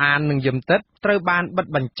អាវអាននិងយឹមទឹកត្រូវបានបិទ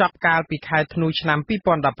បញ្ចប់កាលពីខែធ្នូឆ្នាំ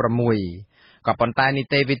2016ក៏ប៉ុន្តែនី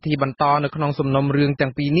តិវិធីបន្តនៅក្នុងសំណុំរឿងទាំ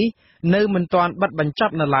ងពីរនេះនៅមិនទាន់បិទបញ្ច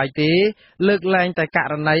ប់នៅឡើយទេលើកលែងតែក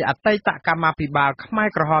រណីអតីតកម្មាភិបាលខ្មែរ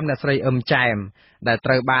ក្រហមអ្នកស្រីអឹមចែមដែល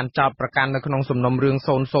ត្រូវបានចោទប្រកាន់នៅក្នុងសំណុំរឿង004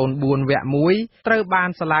វគ្គ1ត្រូវបាន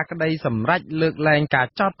សាលាក្តីសម្រេចលើកលែងការ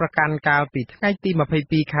ចោទប្រកាន់កាលពីថ្ងៃទី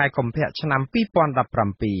22ខែកុម្ភៈឆ្នាំ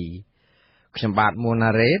2017ខ្ញុំបាទមួន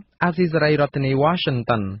ណារ៉េតអាស៊ីសេរីរដ្ឋធានី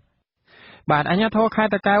Washington បាទអាជ្ញាធរខេត្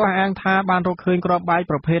តតាកែវអះអាងថាបានរកឃើញគ្រាប់បែក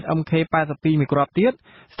ប្រភេទ MK82 មួយគ្រាប់ទៀត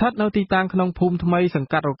ស្ថិតនៅទីតាំងក្នុងភូមិថ្មីសង្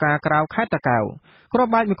កាត់រកាក្រៅខេត្តតាកែវគ្រា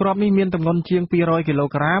ប់បែកមួយគ្រាប់នេះមានទម្ងន់ជាង200គីឡូ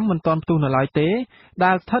ក្រាមមិនទាន់ផ្ទុះនៅឡើយទេ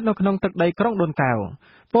ដែលស្ថិតនៅក្នុងទឹកដីក្រុងដូនកែវ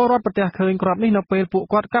ពលរដ្ឋប្រទះឃើញគ្រាប់នេះនៅពេលពួក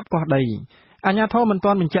គាត់កាប់កោះដី អាជ្ញាធរមិន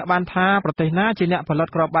ទាន់បញ្ជាក់បានថាប្រទេសណាជាអ្នកផលិត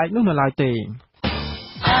គ្រាប់បែកនោះនៅឡើយទេ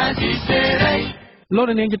លោក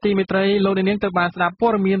នាងជាទីមេត្រីលោកនាងទៅបានស្ដាប់ព័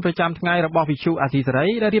ត៌មានប្រចាំថ្ងៃរបស់វិទ្យុអាស៊ីសេរី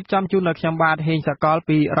ដែលរៀបចំជូនដល់ខ្ញុំបាទហេងសកល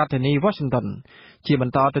ពីរដ្ឋធានី Washington ជាប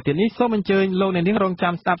ន្តទៅទៀតនេះសូមអញ្ជើញលោកនាងរង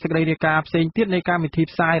ចាំស្ដាប់សេចក្តីរាយការណ៍ផ្សេងទៀតនៃកម្មវិធី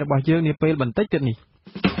ផ្សាយរបស់យើងនាពេលបន្តិចទៀតនេះ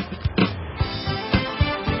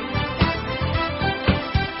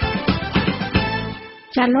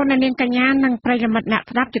ចាលោកនាងកញ្ញានិងប្រិយមិត្តអ្នក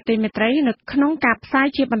ស្ដាប់ជាទីមេត្រីនៅក្នុងការផ្សាយ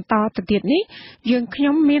ជាបន្តទៅទៀតនេះយើងខ្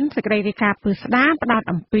ញុំមានសេចក្តីរាយការណ៍ពិស្ដាផ្ដោត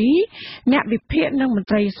អំពីអ្នកវិភាគនិងមន្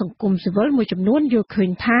ត្រីសង្គមស៊ីវិលមួយចំនួនយល់ឃើ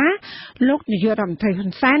ញថាលោកនាយករដ្ឋមន្ត្រីហ៊ុ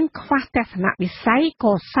នសែនខ្វះទស្សនវិស័យក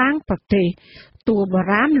សាងប្រទេសតួបា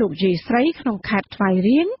រាមលោកយាយស្រីក្នុងខេត្តថ្វាយ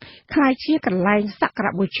រៀងក្លាយជាកន្លែងសក្កា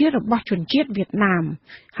រៈបូជារបស់ជនជាតិវៀតណាម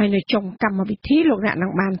ហើយនៅចុងកម្មវិធីលោកអ្នកនឹ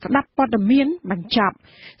ងបានស្ដាប់ព័ត៌មានបញ្ចប់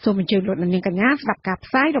សូមអញ្ជើញលោកនាងកញ្ញាស្ដាប់ការ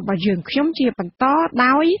ផ្សាយរបស់យើងខ្ញុំជាបន្ត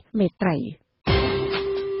ដោយមេត្រី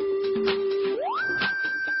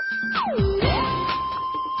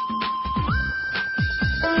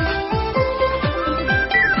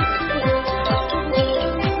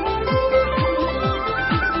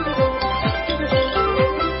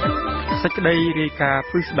សេចក្តីរាយការណ៍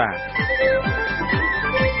ពិស្ដា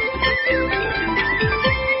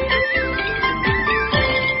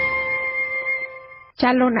ចា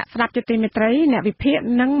លោកអ្នកស្ដាប់ជាទីមេត្រីអ្នកវិភាគ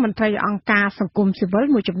និងមន្ត្រីអង្គការសង្គមស៊ីវិល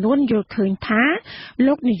មួយចំនួនយល់ឃើញថា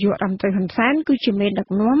លោកនាយករដ្ឋមន្ត្រីហ៊ុនសែនគឺជាមេដឹក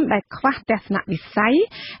នាំដែលខ្វះទស្សនវិស័យ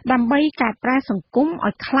ដើម្បីកែប្រែសង្គម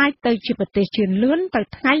ឲ្យคล้ายទៅជាប្រទេសជឿនលឿនទៅ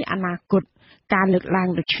ថ្ងៃអនាគតការលើកឡើង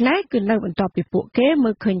ដូចនេះគឺនៅបន្ទាប់ពីពួកគេ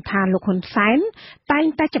មើលឃើញថាលោកហ៊ុនសែនតែង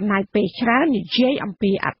តែចំណាយពេលច្រើននិយាយអំ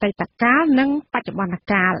ពីអតីតកាលនិងបច្ចុប្បន្ន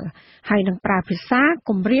កាលហើយនឹងប្រើភាសា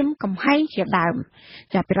គំរាមកំហែងជាដើម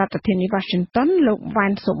จากពីរដ្ឋធានី Washington លោកវ៉ា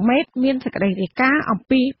ន់សុមេតមានសេចក្តីរាយការណ៍អំ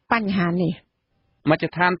ពីបញ្ហានេះមជ្ឈ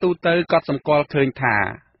ដ្ឋានទូទៅក៏សម្គាល់ឃើញថា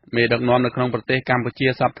មេដឹកនាំនៅក្នុងប្រទេសកម្ពុជា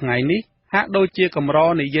សប្តាហ៍ថ្ងៃនេះហាក់ដូចជាកម្រ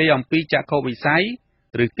និយាយអំពីចក្ខុវិស័យ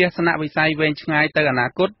ឬទស្សនវិស័យវែងឆ្ងាយទៅអនា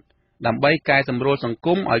គតដើម្បីកែសម្រួលសង្គ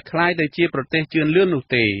មឲ្យคล้ายទៅជាប្រទេសជឿនលឿននោះ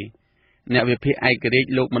ទេអ្នកវិភាគឯករាជ្យ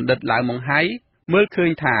លោកបណ្ឌិតឡាវម៉ុងហៃមើលឃើ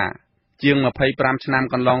ញថាជាង25ឆ្នាំ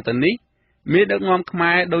កន្លងទៅនេះមេដឹកនាំខ្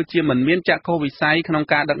មែរដូចជាមិនមានចក្ខុវិស័យក្នុង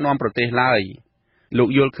ការដឹកនាំប្រទេសឡើយលោក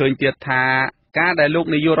យល់ឃើញទៀតថាការដែលលោក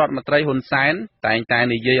នាយករដ្ឋមន្ត្រីហ៊ុនសែនតែងតែ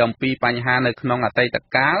និយាយអំពីបញ្ហានៅក្នុងអតីត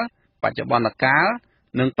កាលបច្ចុប្បន្នកាល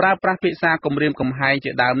និងប្រើប្រាស់ភាសាគំរាមកំហែង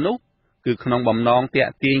ជាដើមនោះគឺក្នុងបំណងទា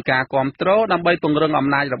ក់ទាញការគាំទ្រដើម្បីពង្រឹងអំ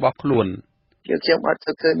ណាចរបស់ខ្លួនខ្ញុំអត់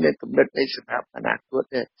ឃើញមានគំនិតនៃសម្រាប់អនាគត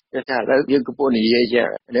ទេគេថាឥឡូវយើងកំពុងនិយាយ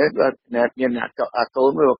នេះគាត់មានអាកូន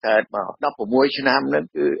មួយកើតមក16ឆ្នាំហ្នឹង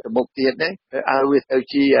គឺមុខទៀតហ្នឹងឲ្យវាទៅ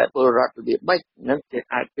ជាពលរដ្ឋរបៀបម៉េចហ្នឹងគេ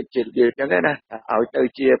អាចពិតជានិយាយចឹងណាឲ្យទៅ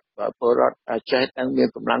ជាពលរដ្ឋចេះទាំងមាន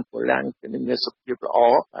កម្លាំងពលំមានសុខភាពល្អ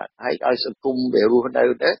ហើយឲ្យសង្គមវារស់នៅ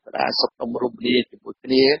ដែរដែលសុខដុមរមនាជាមួយគ្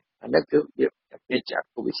នាអានេះគឺវាចាក់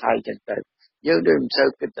វិស័យចឹងទៅយើងដូចមិនសូវ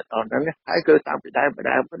គិតទៅដល់ហ្នឹងហើយគឺតាមពីដើម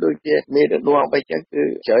ក៏ដូចជាមានដំណងអីចឹងគឺ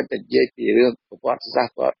ច្រើនតែនិយាយពីរឿងប្រវត្តិសាស្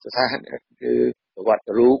ត្រគឺប្រវត្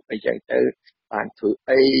តិរូបអីចឹងទៅបានធ្វើ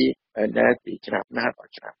អីដែលពីឆ្នាំណាដ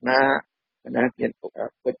ល់ឆ្នាំណាណាមានពុ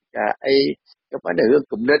ទ្ធកាអីក៏ប៉ុន្តែរឿង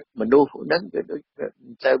គំនិតមនុស្សហ្នឹងគឺដូចមិ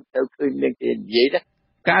នសូវទៅឃើញមានគេនិយាយដែរ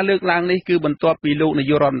ការលើកឡើងនេះគឺបន្ទាប់ពីលោកនា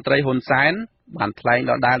យករដ្ឋមន្ត្រីហ៊ុនសែនបានថ្លែង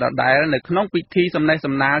ដដែលនៅក្នុងពិធីសំណេះ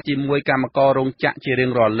សំណាលជាមួយគណៈកម្មការរោងចក្រជារៀ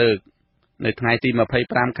ងរាល់លើកនៅថ្ងៃទី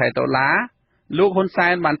25ខែតុលាលោកហ៊ុនសែ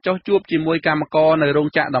នបានចុះជួបជាមួយគណៈកម្មការនៅរោង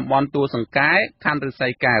ចក្រតំបន់ទួលសង្កែខណ្ឌឫស្សី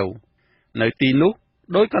កែវនៅទីនោះ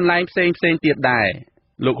ដោយកន្លែងផ្សេងទៀតដែរ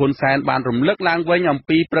លោកហ៊ុនសែនបានរំលឹកឡើងវិញអំ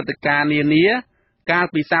ពីព្រឹត្តិការណ៍នានាកាល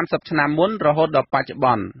ពី30ឆ្នាំមុនរហូតដល់បច្ចុប្ប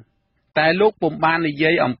ន្នតែលោកពុំបាននិ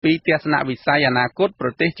យាយអំពីទស្សនវិស័យអនាគតប្រ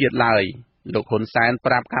ទេសជាតិឡើយលោកហ៊ុនសែន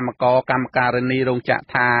ប្រាប់គណៈកម្មការនីរោងចក្រ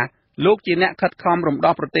ថាលោកជាអ្នកខិតខំរំ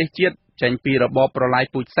ដោះប្រទេសជាតិចេញពីរបបប្រល័យ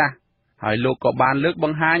ពូជសាសន៍ហើយលោកក៏បានលើកប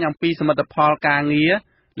ង្ហាញអំពីសមិទ្ធផលការងារ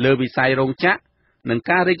លើវិស័យរោងចក្រនិង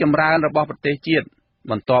ការរីកចម្រើនរបស់ប្រទេសជាតិ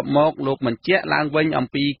បន្ទាប់មកលោកបញ្ជាក់ឡើងវិញអំ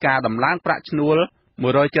ពីការដំឡើងប្រាក់ឈ្នួល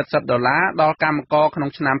$170ដល់កម្មករក្នុង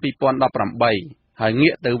ឆ្នាំ2018ហើយងា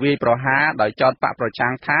កទៅវាយប្រហារដោយចោទបកប្រឆាំ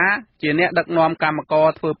ងថាជាអ្នកដឹកនាំកម្មករ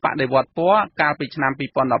ធ្វើបដិវត្តពណ៌កាលពីឆ្នាំ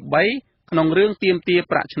2013ក្នុងរឿងទាមទារ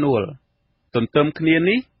ប្រាក់ឈ្នួលទន្ទឹមគ្នា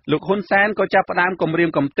នេះលោកហ៊ុនសែនក៏ចាប់ផ្ដើមគំរាម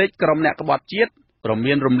កំទេចក្រុមអ្នកក្បត់ជាតិព្រម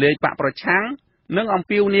មានរំលាយបកប្រឆាំងនិងអំ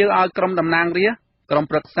ពាវនាវឲ្យក្រុមតំណាងរាស្ត្រក្រុម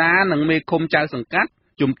ប្រឹក្សានិងមេឃុំចៅសង្កាត់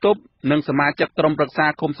ជំទប់និងសមាជិកក្រុមប្រឹក្សា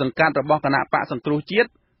ឃុំសង្កាត់របស់គណៈបកសង្គ្រោះជាតិ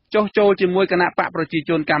ចុះចូលជាមួយគណៈបកប្រជា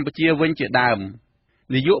ជនកម្ពុជាវិញជាដើម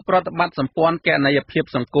នាយកប្រតិបត្តិសម្ព័ន្ធគណនេយ្យភាព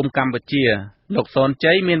សង្គមកម្ពុជាលោកសន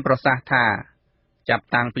ជ័យមានប្រសាសន៍ថាចាប់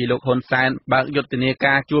តាំងពីលោកហ៊ុនសែនបើកយុទ្ធនា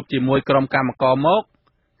ការជួបជាមួយក្រុមកម្មករមក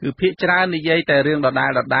គឺភាគច្រើននិយាយតែរឿងដ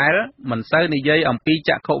ដែលមិនសូវនិយាយអំពី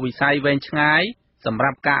ចក្ខុវិស័យវែងឆ្ងាយសម្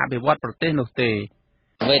រាប់ការអភិវឌ្ឍប្រទេសនោះទេ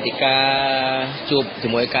វេទិកាជួបជា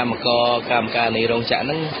មួយកម្មការនៃរោងចក្រហ្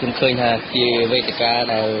នឹងខ្ញុំឃើញថាជាវេទិកា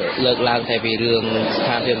ដែលលើកឡើងតែពីរឿងស្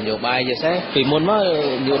ថានភាពនយោបាយយល់ទេពីមុនមក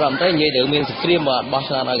នាយករដ្ឋមន្ត្រីនិយាយតែមានសង្គ្រាមបោះ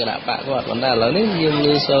ឆ្នោតឲ្យគណៈបកគាត់ប៉ុន្តែឥឡូវនេះយើងឮ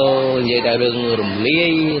សូរនិយាយតែរឿងរំលា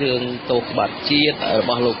យរឿងទោសក្បត់ជាតិរប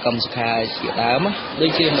ស់លោកកឹមសុខាជាដើមដូ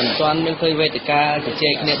ចជាមិនទាន់មានឃើញវេទិកាជជែ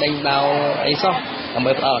កគ្នាដេញដោលអីសោះដើម្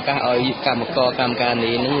បីផ្ដល់ឱកាសឲ្យកម្មការ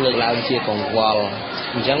នេះនឹងលើកឡើងជាកង្វល់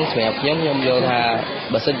អញ្ចឹងសម្រាប់ខ្ញុំយល់ថា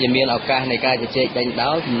បើសិនជាមានឱកាសនៃការជជែកដេញ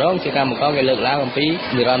ដោលទំនងជាកម្មករគេលើកឡើងអំពី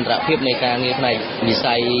និរន្តរភាពនៃការងារផ្នែកវិ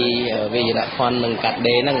ស័យវិញ្ញាណភ័ណ្ឌនិងកាត់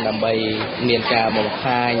ដេរហ្នឹងដើម្បីមានការបង្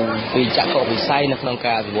ហាញពីចក្ខុវិស័យនៅក្នុង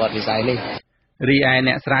ការអភិវឌ្ឍវិស័យនេះរីឯ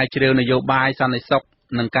អ្នកស្រាវជ្រាวนយោបាយសន្តិសុខ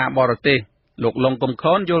និងការបរទេសលោកលងកំខ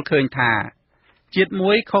នយល់ឃើញថាជាតិ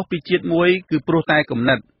មួយខុសពីជាតិមួយគឺព្រោះតែគំ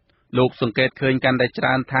និតលោកសង្កេតឃើញកាន់តែច្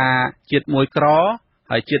រើនថាជាតិមួយក្រ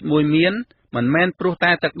ហើយជាតិមួយមានមិនមែនព្រោះ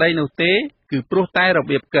តែទឹកដីនោះទេគឺព្រោះតែរ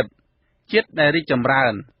បៀបគិតជាតិដែលរីកចម្រើ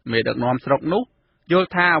នមេដឹកនាំស្រុកនោះយល់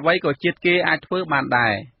ថាអ្វីក៏ជាតិគេអាចធ្វើបានដែ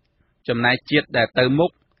រចំណែកជាតិដែលទៅមុ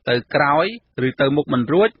ខទៅក្រោយឬទៅមុខមិន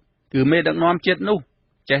រួចគឺមេដឹកនាំជាតិនោះ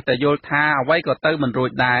ចេះតែយល់ថាអ្វីក៏ទៅមិនរួ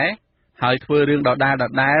ចដែរហើយធ្វើរឿងដដែ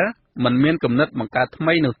លមិនមានគំនិតបង្កើតថ្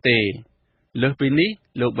មីនោះទេលើសពីនេះ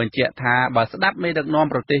លោកបញ្ជាក់ថាបើស្ដាប់មេដឹកនាំ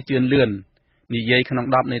ប្រទេសជឿនលឿននិយាយក្នុង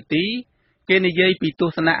10នាទីគេនិយាយពីទ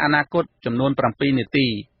ស្សនៈអនាគតចំនួន7នាទី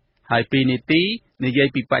ហើយ2នាទីនិយាយ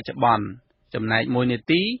ពីបច្ចុប្បន្នចំណែក1នា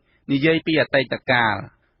ទីនិយាយពីអតីតកាល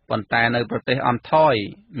ប៉ុន្តែនៅប្រទេសអន់ថយ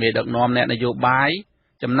មេដឹកនាំអ្នកនយោបាយ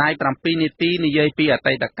ចំណាយ7នាទីនិយាយពីអ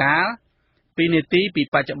តីតកាល2នាទីពី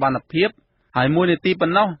បច្ចុប្បន្នភាពហើយ1នាទីប៉ុ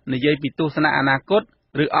ណ្ណោះនិយាយពីទស្សនៈអនាគត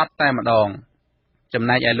ឬអត់តែម្ដងចំ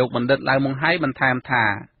ណែកឯលោកបណ្ឌិតឡៅមុងហៃបន្ថែមថា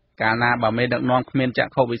កាលណាបើមេដឹកនាំគ្មានច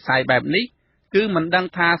ក្ខុវិស័យបែបនេះគឺមិនដឹង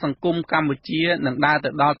ថាសង្គមកម្ពុជានឹងដើរទៅ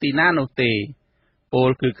ដល់ទីណានោះទេពោល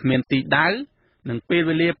គឺគ្មានទីដៅនិងពេល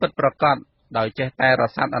វេលាពិតប្រាកដដោយចេះតែរ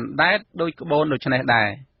សាត់អណ្ដែតដោយក្បូនដូចនេះដែរ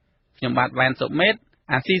ខ្ញុំបាទវ៉ែនសុមេត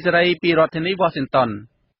អាស៊ីសេរីពីរដ្ឋធានី Washington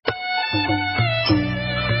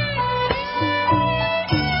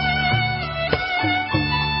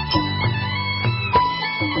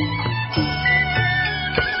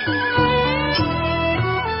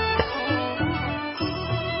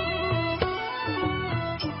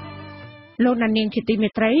លោកនាងជាទីមេ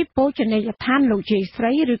ត្រីពោជនីយដ្ឋានលោកជ័យស្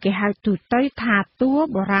រីឬគេហៅទូទៅថាតួ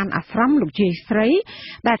បុរាណអាស្រមលោកជ័យស្រី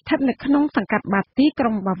ដែលស្ថិតនៅក្នុងសង្កាត់បាទីក្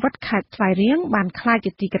រុងបាវិតខេត្តស្វាយរៀងបានក្លាយ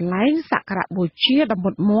ជាទីកន្លែងសក្ការៈបូជាដ៏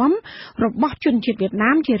មុតមមរបស់ជនជាតិវៀត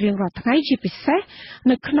ណាមជារៀងរាល់ថ្ងៃជាពិសេស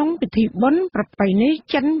នៅក្នុងពិធីបុណ្យប្រពៃណី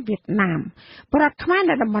ចិនវៀតណាមប្រពៃខ្មែរ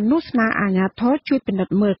នៅតំបន់នោះស្នើអាជ្ញាធរជួយពិនិត្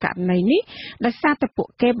យមើលករណីនេះដោយសារតែពួក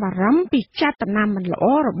គេបារម្ភពីចេតនាមិនល្អ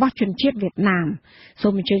របស់ជនជាតិវៀតណាមសូ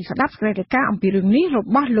មអញ្ជើញស្ដាប់សេចក្តីការអំពីរឿងនេះរ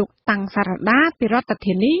បស់លោកតាំងសារ៉ាដាពីរដ្ឋ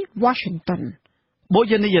ធានី Washington បូ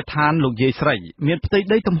ជនីយដ្ឋានលោកយាយស្រីមានផ្ទៃ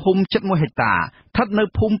ដីទំហំជិត1ហិកតាស្ថិតនៅ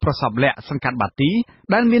ភូមិប្រសពលក្ខសង្កាត់បាទី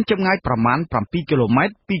ដែលមានចម្ងាយប្រមាណ7គីឡូម៉ែ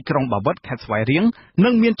ត្រពីក្រុងបាវិតខេត្តស្វាយរៀងនិ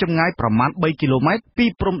ងមានចម្ងាយប្រមាណ3គីឡូម៉ែត្រពី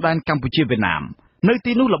ព្រំដែនកម្ពុជាវៀតណាមនៅ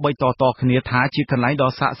ទីនោះល្បីតគ្នាថាជាកន្លែងដ៏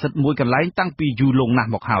ស័ក្តិសិទ្ធិមួយកន្លែងតាំងពីយូរលង់ណាស់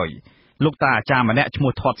មកហើយលោកតាអាចារ្យម្នាក់ឈ្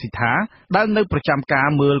មោះធាត់ស៊ីថាដែលនៅប្រចាំការ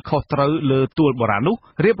មើលខុសត្រូវលើទួលបុរាណនោះ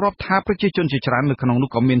រៀបរាប់ថាប្រជាជនជាច្រើននៅក្នុងនោះ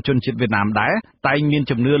ក៏មានជនជាតិវៀតណាមដែរតែមាន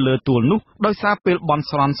ជំនឿលើទួលនោះដោយសារពេលបន់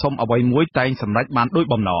ស្រន់សុំអ្វីមួយតែងសម្រេចបានដូច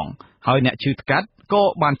បំណងហើយអ្នកឈឺថ្កាត់ក៏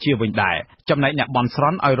បានជាវិញដែរចំណែកអ្នកបន់ស្រ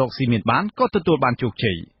ន់ឲ្យរកស៊ីមានបានក៏ទទួលបានជោគ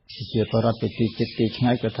ជ័យជាបរដ្ឋទីចិត្តទីឆ្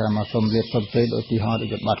ងាយក៏ថាមកសុំលាតសុំទេដោយទីហោដូ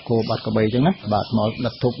ចបាត់គោបាត់ក្បីអញ្ចឹងណាបាទមកដិ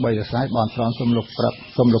តធុក3សរសៃបនស្រន់សុំលោកប្រាប់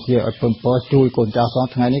សុំលោកវាឲ្យពឹងពរជួយកូនចៅសង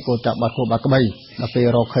ថ្ងៃនេះកូនចាប់បាត់គោបាត់ក្បីដល់ពេល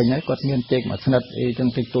រកឃើញហើយគាត់មានចេកមួយស្និតអីចឹង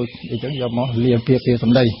តិចតួចអីចឹងយកមកលាពីស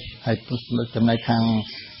ម្ដីហើយចំណែកខាង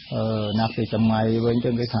ណាប់ពីចម្ងាយវិញចឹ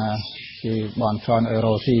ងគេថាគេបនស្រន់ឲ្យរ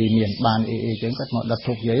កស៊ីមានបានអីចឹងគាត់មកដិត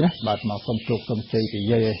ធុកយាយណាបាទមកសុំជោគសុំជ័យពី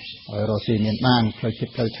យាយឲ្យរកស៊ីមានបានផ្លូវចិត្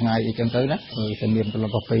តផ្លូវឆ្ងាយអីចឹងទៅណាតែមានប្រឡ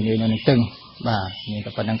ប់ប្រពៃណីនៅនឹងទឹងបាទមាន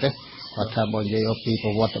តែប៉ុណ្្នឹងទេគាត់ថាបើនិយាយពីប្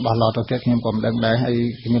រវត្តិរបស់ឡតទៅទៀតខ្ញុំក៏មិនដឹងដែរហើយ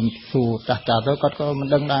ខ្ញុំសួរចាស់ទៅគាត់ក៏មិន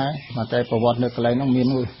ដឹងដែរតែប្រវត្តិនៅកន្លែងនោះមាន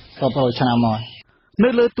រាប់រយឆ្នាំមកនៅ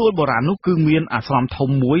លើទួលបុរាណនោះគឺមានអាស្រមធំ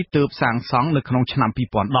មួយទើបសាងសង់នៅក្នុងឆ្នាំ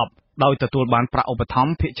2010ដោយទទួលបានប្រាក់ឧបត្ថម្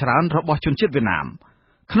ភភាគច្រើនរបស់ជនជាតិវៀតណាម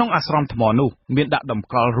ក្នុងអាស្រមថ្មនោះមានដាក់តម្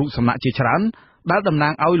កល់រូបសំណាកជាច្រើនដែលតំណា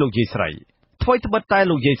ងឲ្យលោកយាយស្រីថ្មីត្បិតតែ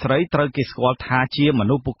លោកយាយស្រីត្រូវគេស្គាល់ថាជាម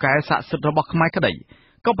នុស្សពូកែស័ក្តិសិទ្ធិរបស់ខ្មែរក្តី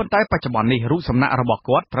ក៏ប៉ុន្តែបច្ចុប្បន្ននេះរូបសំណាករបស់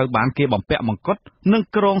គាត់ត្រូវបានគេបំពាក់មង្គតនិង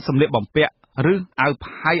គ្រងសម្លៀកបំពាក់ឬអាវ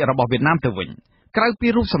ផាយរបស់វៀតណាមទៅវិញ ក្រៅពី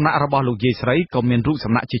រូបសំណាករបស់លោកយាយស្រីក៏មានរូប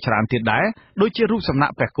សំណាកជាច្រើនទៀតដែរដូចជារូបសំណាក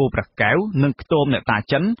ព្រះគោព្រះកែវនិងខ្ទមអ្នកតា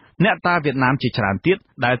ចិនអ្នកតាវៀតណាមជាច្រើនទៀត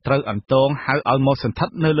ដែលត្រូវអន្តងហៅឲ្យមកសន្ធិ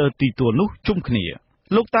ដ្ឋនៅលើទីទួលនោះជុំគ្នា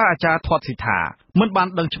លោកតាអាចារ្យធាត់ស៊ីថាមិនបាន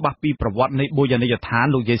ដឹងច្បាស់ពីប្រវត្តិនៃបូជនីយដ្ឋាន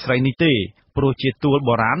លោកយាយស្រីនេះទេព្រោះជាទួល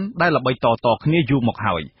បុរាណដែលល្បីតគ្នាយូរមក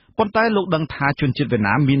ហើយប៉ុន្តែលោកដឹងថាជនជាតិវៀត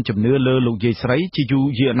ណាមមានជំនឿលើលោកយាយស្រីជាយូរ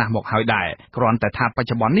យារណាស់មកហើយដែរគ្រាន់តែថាបច្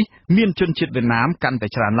ចុប្បន្ននេះមានជនជាតិវៀតណាមកាន់តែ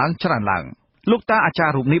ច្រើនឡើងលោកតាអាចារ្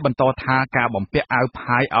យរូបនេះបន្តថាការបំពាក់អាវ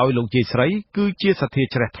ផាយឲ្យលោកយាយស្រីគឺជាសទ្ធា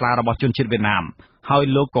ជ្រះថ្លារបស់ជនជាតិវៀតណាមហើយ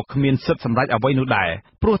លោកក៏គ្មានសិទ្ធិសម្រេចអ្វីនោះដែរ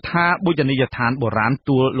ព្រោះថាបូជនីយដ្ឋានបុរាណ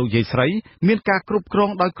ទួលលោកយាយស្រីមានការគ្រប់គ្រង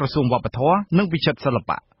ដោយក្រសួងវប្បធម៌និងវិចិត្រសិល្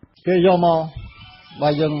បៈគេយកមកបើ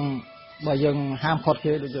យើងហាមឃាត់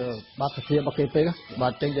គេដូចបាត់សទ្ធារបស់គេពេកបា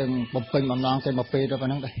ទចឹងយើងបំពេញបំណងគេមកពេលទៅប៉ុ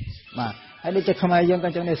ណ្ណឹងដែរបាទហើយដូចជាខ្មែរយើងក៏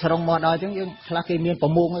ចឹងនេះស្រង់មកដល់ចឹងយើងខ្លះគេមានប្រ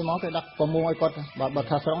មូងឲ្យមកគេដាក់ប្រមូងឲ្យគាត់បើ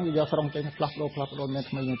ថាស្រង់យកស្រង់ចេញផ្លាស់ប្ដូរមាន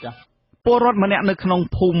ថ្មីមានចាស់ពលរដ្ឋម្នាក់នៅក្នុង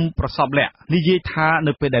ភូមិប្រសពលក្ខនិយាយថា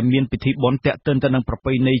នៅពេលដែលមានពិធីបុណ្យទាក់ទិនទៅនឹងប្រ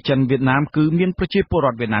ពៃណីចិនវៀតណាមគឺមានប្រជាពលរ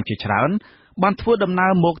ដ្ឋវៀតណាមជាច្រើនបានធ្វើដំណើ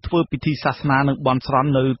រមកធ្វើពិធីសាសនានិងបន់ស្រន់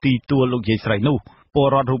នៅទីទួលលោកយាយស្រីនោះពល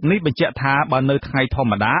រដ្ឋរូបនេះបញ្ជាក់ថាបើនៅថ្ងៃធម្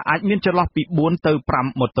មតាអាចមានចន្លោះពី4ទៅ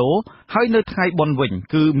5ម៉ូតូហើយនៅថ្ងៃបុណ្យវិញ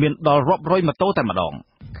គឺមានដល់រាប់រយម៉ូតូតែម្ដង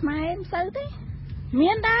ខ្មែរមិនសូវទេ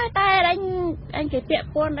មានដែរតែអញគេពាក់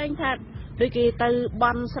ព័ន្ធអញថាដូចគេទៅប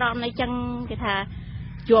ន់ស្រន់អីចឹងគេថា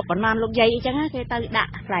ជួបបណ្ណាលោកយាយអីចឹងគេទៅដា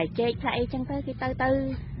ក់ផ្លែចេកផ្លែអីចឹងទៅគេទៅដល់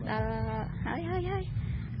ហើយ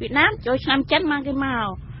វៀតណាមចូលឆ្នាំចិនមកគេមក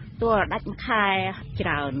ទោះដាច់មួយខែច្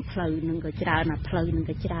រើនផ្លូវនឹងក៏ច្រើនអាផ្លូវនឹង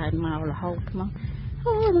ក៏ច្រើនមករហូតមក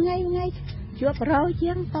អូមួយថ្ងៃជួបរយ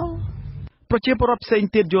ជាងតោប្រជាពលរដ្ឋផ្សេង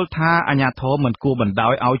ទៀតយល់ថាអាញាធរមិនគួរបណ្ដោ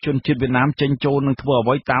យឲ្យជនជាតិវៀតណាមចេញចូលនិងធ្វើអ្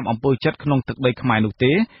វីតាមអំពើចិត្តក្នុងទឹកដីខ្មែរនោះ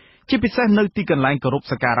ទេជាពិសេសនៅទីកន្លែងគោរព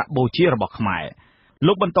សក្ការៈបូជារបស់ខ្មែរ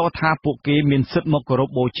លោកបន្តថាពួកគេមានសិទ្ធិមកគោរព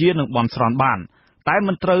បូជានិងបន់ស្រន់បានតែ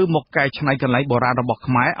មិនត្រូវមកកែច្នៃកន្លែងបុរាណរបស់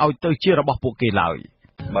ខ្មែរឲ្យទៅជារបស់ពួកគេឡើយ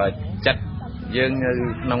បើចិត្តយើងនៅ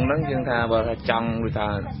ក្នុងហ្នឹងយើងថាបើថាចង់ឬថា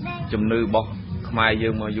ជំនឿរបស់ខ្មែរយើ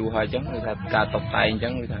ងមកយូរហើយអញ្ចឹងឬថាការតុបតែងអញ្ចឹ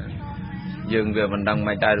ងឬថាយើងវាមិនដឹង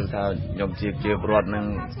មិនតែឬថាខ្ញុំជាពលរដ្ឋនឹង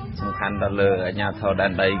សំខាន់ដល់លើអាជ្ញាធរដែ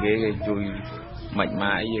នដីគេជួយមិនម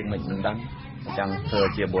កអីយើងមិនដឹងចង់ធ្វើ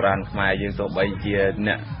ជាបុរាណខ្មែរយើងទោះបីជា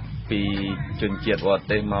អ្នកពីជនជាតិបរ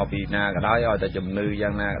ទេសមកពីណាក៏ដោយឲ្យតែជំនឿ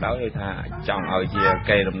យ៉ាងណាក៏ដោយគឺថាចង់ឲ្យជា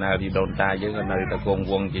កេរដំណើរពីដូនតាយើងក៏នៅតែគង់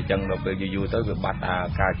វង្សជាចឹងដល់ពេលយូរទៅវាបាត់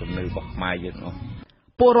ការជំនឿរបស់ខ្មែរយើងអស់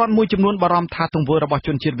ពលរដ្ឋមួយចំនួនបារម្ភថាទង្វើរបស់ជ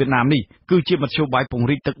នជាតិវៀតណាមនេះគឺជាមធ្យោបាយពង្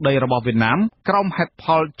រីកទឹកដីរបស់វៀតណាមក្រោមហេតុផ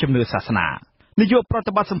លជំនឿសាសនានាយកប្រ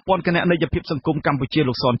តិបត្តិសម្ព័ន្ធគណៈនយោបាយសង្គមកម្ពុជា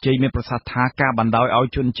លោកសនជ័យមានប្រសាសន៍ថាការបណ្ដោយឲ្យ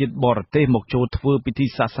ជនជាតិបរទេសមកចូលធ្វើពិធី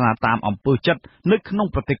សាសនាតាមអំពើចិត្តនៅក្នុង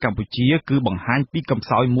ប្រទេសកម្ពុជាគឺបង្ហាញពីកំ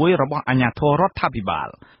សោយមួយរបស់អាជ្ញាធររដ្ឋាភិបាល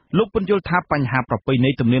លោកពន្យល់ថាបញ្ហាប្រពៃណី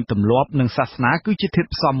ទំនៀមទម្លាប់និងសាសនាគឺជាធាតុ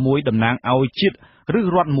ផ្សំមួយតំណាងឲ្យជាតិឬ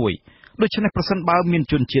រដ្ឋមួយដូច្នេះប្រសិនបើមាន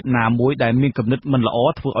ជនជាតិណាមួយដែលមានគំនិតមិនល្អ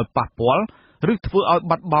ធ្វើឲ្យប៉ះពាល់ឬធ្វើឲ្យ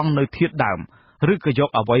បាត់បង់នៅធាតុដើមឬក៏យក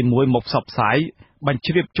អ្វីមួយមកផ្សព្វផ្សាយបញ្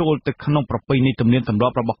ជ្រាបចូលទៅក្នុងប្រពៃណីទំនៀមទម្លា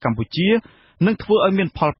ប់របស់កម្ពុជានឹងធ្វើឲ្យមាន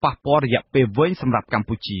ផលប៉ះពាល់រយៈពេលវែងសម្រាប់កម្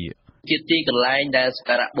ពុជាជាទីកន្លែងដែលសក្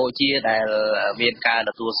ការៈបូជាដែលមានការ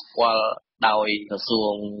ទទួលស្គាល់ដោយក្រសួ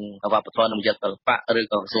ងវប្បធម៌និងវិចិត្រសិល្បៈឬ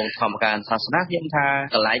ក៏ក្រសួងធម្មការសាសនាខ្ញុំថា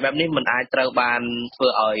កន្លែងបែបនេះមិនអាចត្រូវបានធ្វើ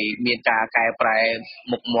ឲ្យមានការកែប្រែ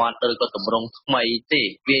មុខមាត់ឬក៏ទម្រង់ថ្មីទេ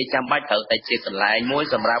វាចាំបាច់ត្រូវតែជាកន្លែងមួយ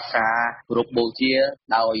សម្រាប់ការគោរពបូជា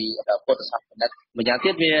ដោយពុទ្ធសាសនិកម្យ៉ាង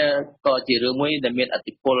ទៀតវាក៏ជារឿងមួយដែលមានឥទ្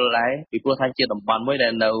ធិពលដែរពីព្រោះថាជាតំបន់មួយដែ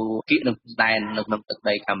លនៅគៀកនឹងដែននៅក្នុងទឹក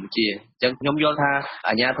ដីកម្ពុជាអញ្ចឹងខ្ញុំយល់ថា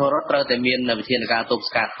អាជ្ញាធររដ្ឋត្រូវតែមានវិធានការទប់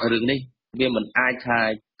ស្កាត់រឿងនេះវាមិនអាចថា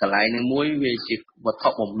កន្លែងនឹងមួយវាជាវត្ថុ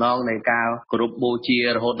បំណងនៃការគោរពបូជា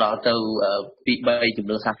រហូតដល់ទៅពី3ជំ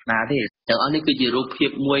នឿសាសនាទេទាំងអស់នេះគឺជារូបភាព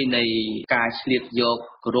មួយនៃការឆ្លៀតយក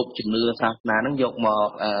គោរពជំនឿសាសនានឹងយកមក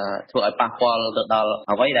ធ្វើឲ្យប៉ះពាល់ទៅដល់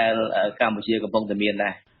អ្វីដែលកម្ពុជាកំពុងតែមាន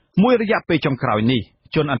ដែរមួយរយៈពេលចុងក្រោយនេះ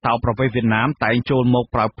ជនអន្តោប្រវេសន៍វៀតណាមតែងចូលមក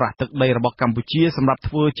ប្រើប្រាស់ទឹកដីរបស់កម្ពុជាសម្រាប់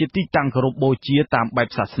ធ្វើជាទីតាំងគោរពបូជាតាមបែប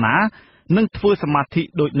សាសនានិងធ្វើសមាធិ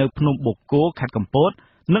ដូចនៅភ្នំបូកគោខេត្តកំពត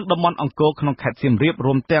និងតំបន់អង្គរក្នុងខេត្តសៀមរាប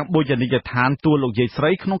រួមទាំងបូជនីយដ្ឋានទួលលោកយាយស្រី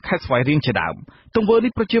ក្នុងខេត្តស្វាយរៀងជាដើមទង្វើ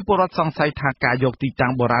នេះប្រជាពលរដ្ឋសង្ស័យថាការយកទីតាំ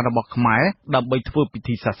ងបុរាណរបស់ខ្មែរដើម្បីធ្វើពិ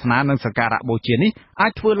ធីសាសនានិងសក្ការៈបូជានេះអា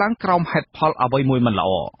ចធ្វើឡើងក្រោមហេតុផលអ្វីមួយមិនល្អ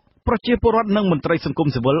ប្រជាពលរដ្ឋនិងមន្ត្រីសង្គម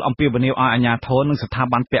ស៊ីវិលអំពាវនាវឲ្យអាជ្ញាធរនិងស្ថា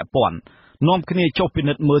ប័នពាក់ព័ន្ធនាំគ្នាចុះពិ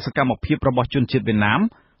និត្យមើលសកម្មភាពរបស់ជនជាតិវៀតណាម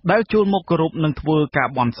ដែលចូលមកគោរពនិងធ្វើការ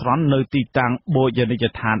បន់ស្រន់នៅទីតាំងបូជនីយ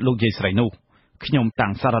ដ្ឋានលោកយាយស្រីនោះខ្ញុំតាំ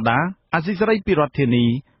ងសារ៉ាដាអាស៊ីសេរីពីរដ្ឋធានី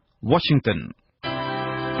Washington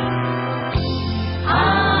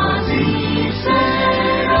Aziz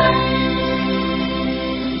Saray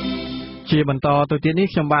ជាបន្តទៅទៀតនេះ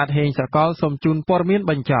ខ្ញុំបាទហេងសកលសូមជូនព័ត៌មាន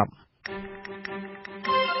បញ្ចប់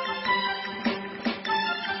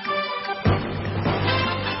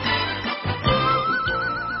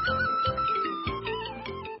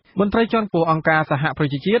មន្ត្រីជាន់ខ្ពស់អង្គការសហប្រ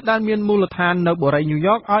ជាជាតិដែលមានមូលដ្ឋាននៅបូរីញូវ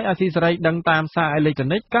យ៉កឲ្យអាស៊ីសេរីដឹងតាមសារអេឡិចត្រូ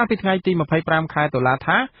និកកាលពីថ្ងៃទី25ខែតុលា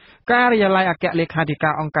ថាការិយាល័យអគ្គលេខាធិកា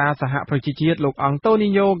រអង្គការសហប្រជាជាតិលោកអង់តូនី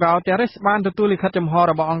ញ៉ូហ្គាវតេរេសបានទទួលលិខិតចំហ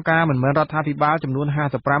របស់អង្គការមិនមែនរដ្ឋាភិបាលចំនួន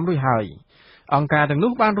55រួចហើយអង្គការទាំង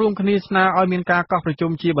នោះបានរួមគ្នាស្នើឲ្យមានការកោះប្រ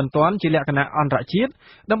ជុំជាបន្ទាន់ជាលក្ខណៈអន្តរជាតិ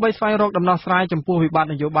ដើម្បីស្វែងរកដំណោះស្រាយចំពោះវិបត្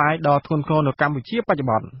តិនយោបាយដ៏ធ្ងន់ធ្ងរនៅកម្ពុជាបច្ចុប្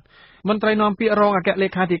បន្នមន្ត្រីនាំពាក្យរងអគ្គលេ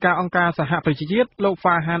ខាធិការអង្គការសហប្រជាជាតិលោកហ្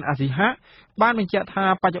វាហានអាស៊ីហាបានបញ្ជាក់ថា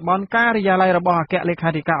បច្ចុប្បន្នការិយាល័យរបស់អគ្គលេខា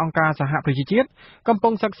ធិការអង្គការសហប្រជាជាតិកំពុ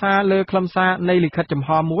ងសិក្សាលើខ្លឹមសារនៃលិខិតចំហ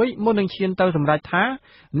មួយមុននឹងឈានទៅសម្រេចថា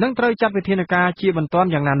នឹងត្រូវចាត់វិធានការជាបន្ទាន់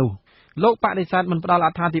យ៉ាងណានោះលោកបដិសេធមិនផ្ដល់អ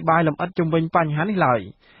ត្ថាធិប្បាយលម្អិតជុំវិញបញ្ហានេះឡើយ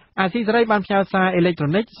អាស៊ីសេរីបានផ្ញើសារអេឡិចត្រូ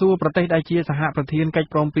និកសួរប្រទេសដែលជាសហប្រធានកិច្ច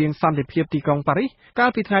ព្រមព្រៀងសន្តិភាពទីក្រុងប៉ារីសកាល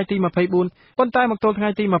ពីថ្ងៃទី24ប៉ុន្តែមកទល់ថ្ងៃ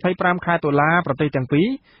ទី25ខែតុលាប្រទេសទាំងពីរ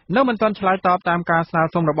នៅមិនទាន់ឆ្លើយតបតាមការស្នើ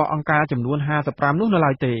សុំរបស់អង្គការចំនួន55នោះនៅ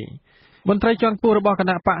ឡើយទេមន្ត្រីជាន់ខ្ពស់របស់គ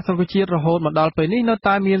ណៈបកសង្គ្រោះជាតិរហូតមកដល់ពេលនេះនៅ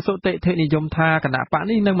តែមានសុតិធិនិយមថាគណៈបក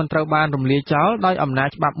នេះនឹងមិនត្រូវបានរំលាយចោលដោយអំណាច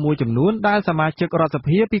ច្បាប់មួយចំនួនដែលសមាជិករដ្ឋស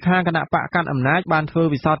ភាពីខាងគណៈបកកាន់អំណាចបានធ្វើ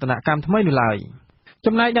វិសោធនកម្មថ្មីនោះឡើយ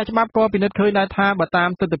ចំណែកអ្នកច្បាប់ក៏ពិនិត្យឃើញដែរថាបើតាម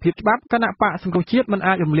ទស្សនវិជ្ជាច្បាប់គណៈបកសង្គ្រោះជាតិមិន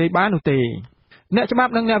អាចរំលាយបាននោះទេអ្នកច្បា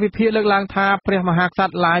ប់និងអ្នកវិភាគលើកឡើងថាព្រះមហាក្ស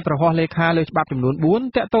ត្រឡាយប្រហ័សលេខាលើច្បាប់ចំនួន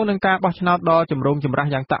4ទាក់ទងនឹងការបោះឆ្នោតដ៏ចម្រូងចម្រាស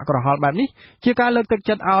យ៉ាងតាក់ក្រហល់បែបនេះជាការលើកទឹក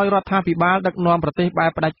ចិត្តឲ្យរដ្ឋាភិបាលដឹកនាំប្រទេសបែ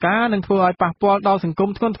បផ្ដាច់ការនិងធ្វើឲ្យប៉ះពាល់ដល់សង្គម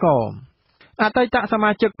ធ្ងន់ធ្ងរអតីតស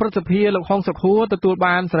មាជិកព្រឹទ្ធសភាលោកហុងសុខួរទទួល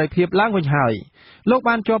បានសេរីភាពឡើងវិញហើយលោក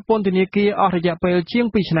បានជាប់ពន្ធនាគារអស់រយៈពេលជាង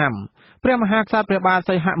2ឆ្នាំព្រះមហាក្សត្រព្រះបាទ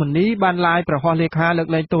សីហមុនីបានឡាយប្រហ័សលេខាលើក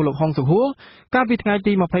លែងទោសលោកហុងសុខួរកាលពីថ្ងៃ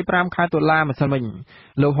ទី25ខែតុលាម្សិលមិញ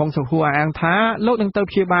លោកហុងសុខួរអះអាងថាលោកនឹងទៅ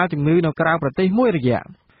ព្យាបាលជំងឺនៅក្រៅប្រទេសមួយរយៈ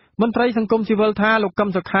មន្ត្រីសង្គមស៊ីវិលថាលោកកឹម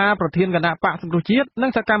សុខាប្រធានគណៈបកសង្គ្រោះជាតិនិ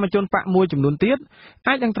ងសកម្មជនបកមួយចំនួនទៀត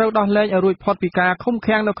អាចនឹងត្រូវដោះលែងឲ្យរួចផុតពីការឃុំ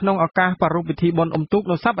ឃាំងនៅក្នុងឱកាសប្រារព្ធពិធីបុណ្យអុំទូក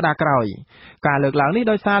នៅសប្តាហ៍ក្រោយការលើកឡើងនេះ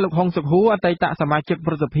ដោយសារលោកហុងសុខួរអតីតសមាជិក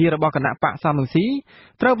ព្រឹទ្ធសភារបស់គណៈបកសំរងស៊ី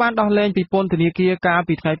ត្រូវបានដោះលែងពីពន្ធនាគារកាល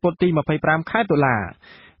ពីថ្ងៃពុធទី25ខែតុលា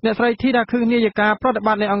អ្នកស្រីធីតាខឹងនាយិកាប្រតិប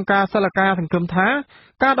ត្តិនៃអង្គការសិលកាសង្ឃឹមថា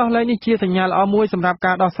ការដោះលែងនេះជាសញ្ញាល្អមួយសម្រាប់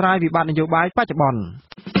ការដោះស្រាយវិបត្តិនយោបាយបច្ចុប្បន្ន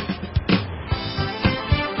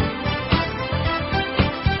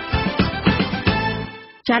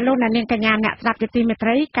ចាលោកនាងកញ្ញាអ្នកស្ដាប់ជាទីមេត្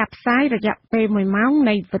រីការផ្សាយរយៈពេល1ម៉ោង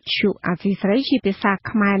នៃវិទ្យុអាស៊ីសេរីជាភាសា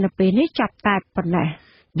ខ្មែរនៅពេលនេះចាប់តែប៉ុណ្ណេះ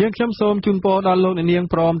យើងខ្ញុំសូមជូនពរដល់លោកនាង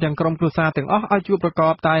ព្រមទាំងក្រុមគ្រួសារទាំងអស់ឲ្យជួបប្រក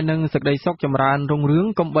បតែនឹងសេចក្តីសុខចម្រើនរុងរឿង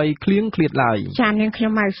កុំបីឃ្លៀងឃ្លាតឡើយចានាងខ្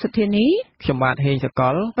ញុំម៉ៅសុធានីខ្ញុំបាទហេងសក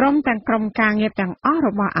លព្រមទាំងក្រុមការងារទាំងអស់រ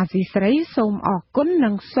បស់អាស៊ីសេរីសូមអរគុណនិ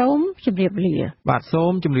ងសូមជម្រាបលាបាទសូ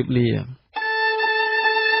មជម្រាបលា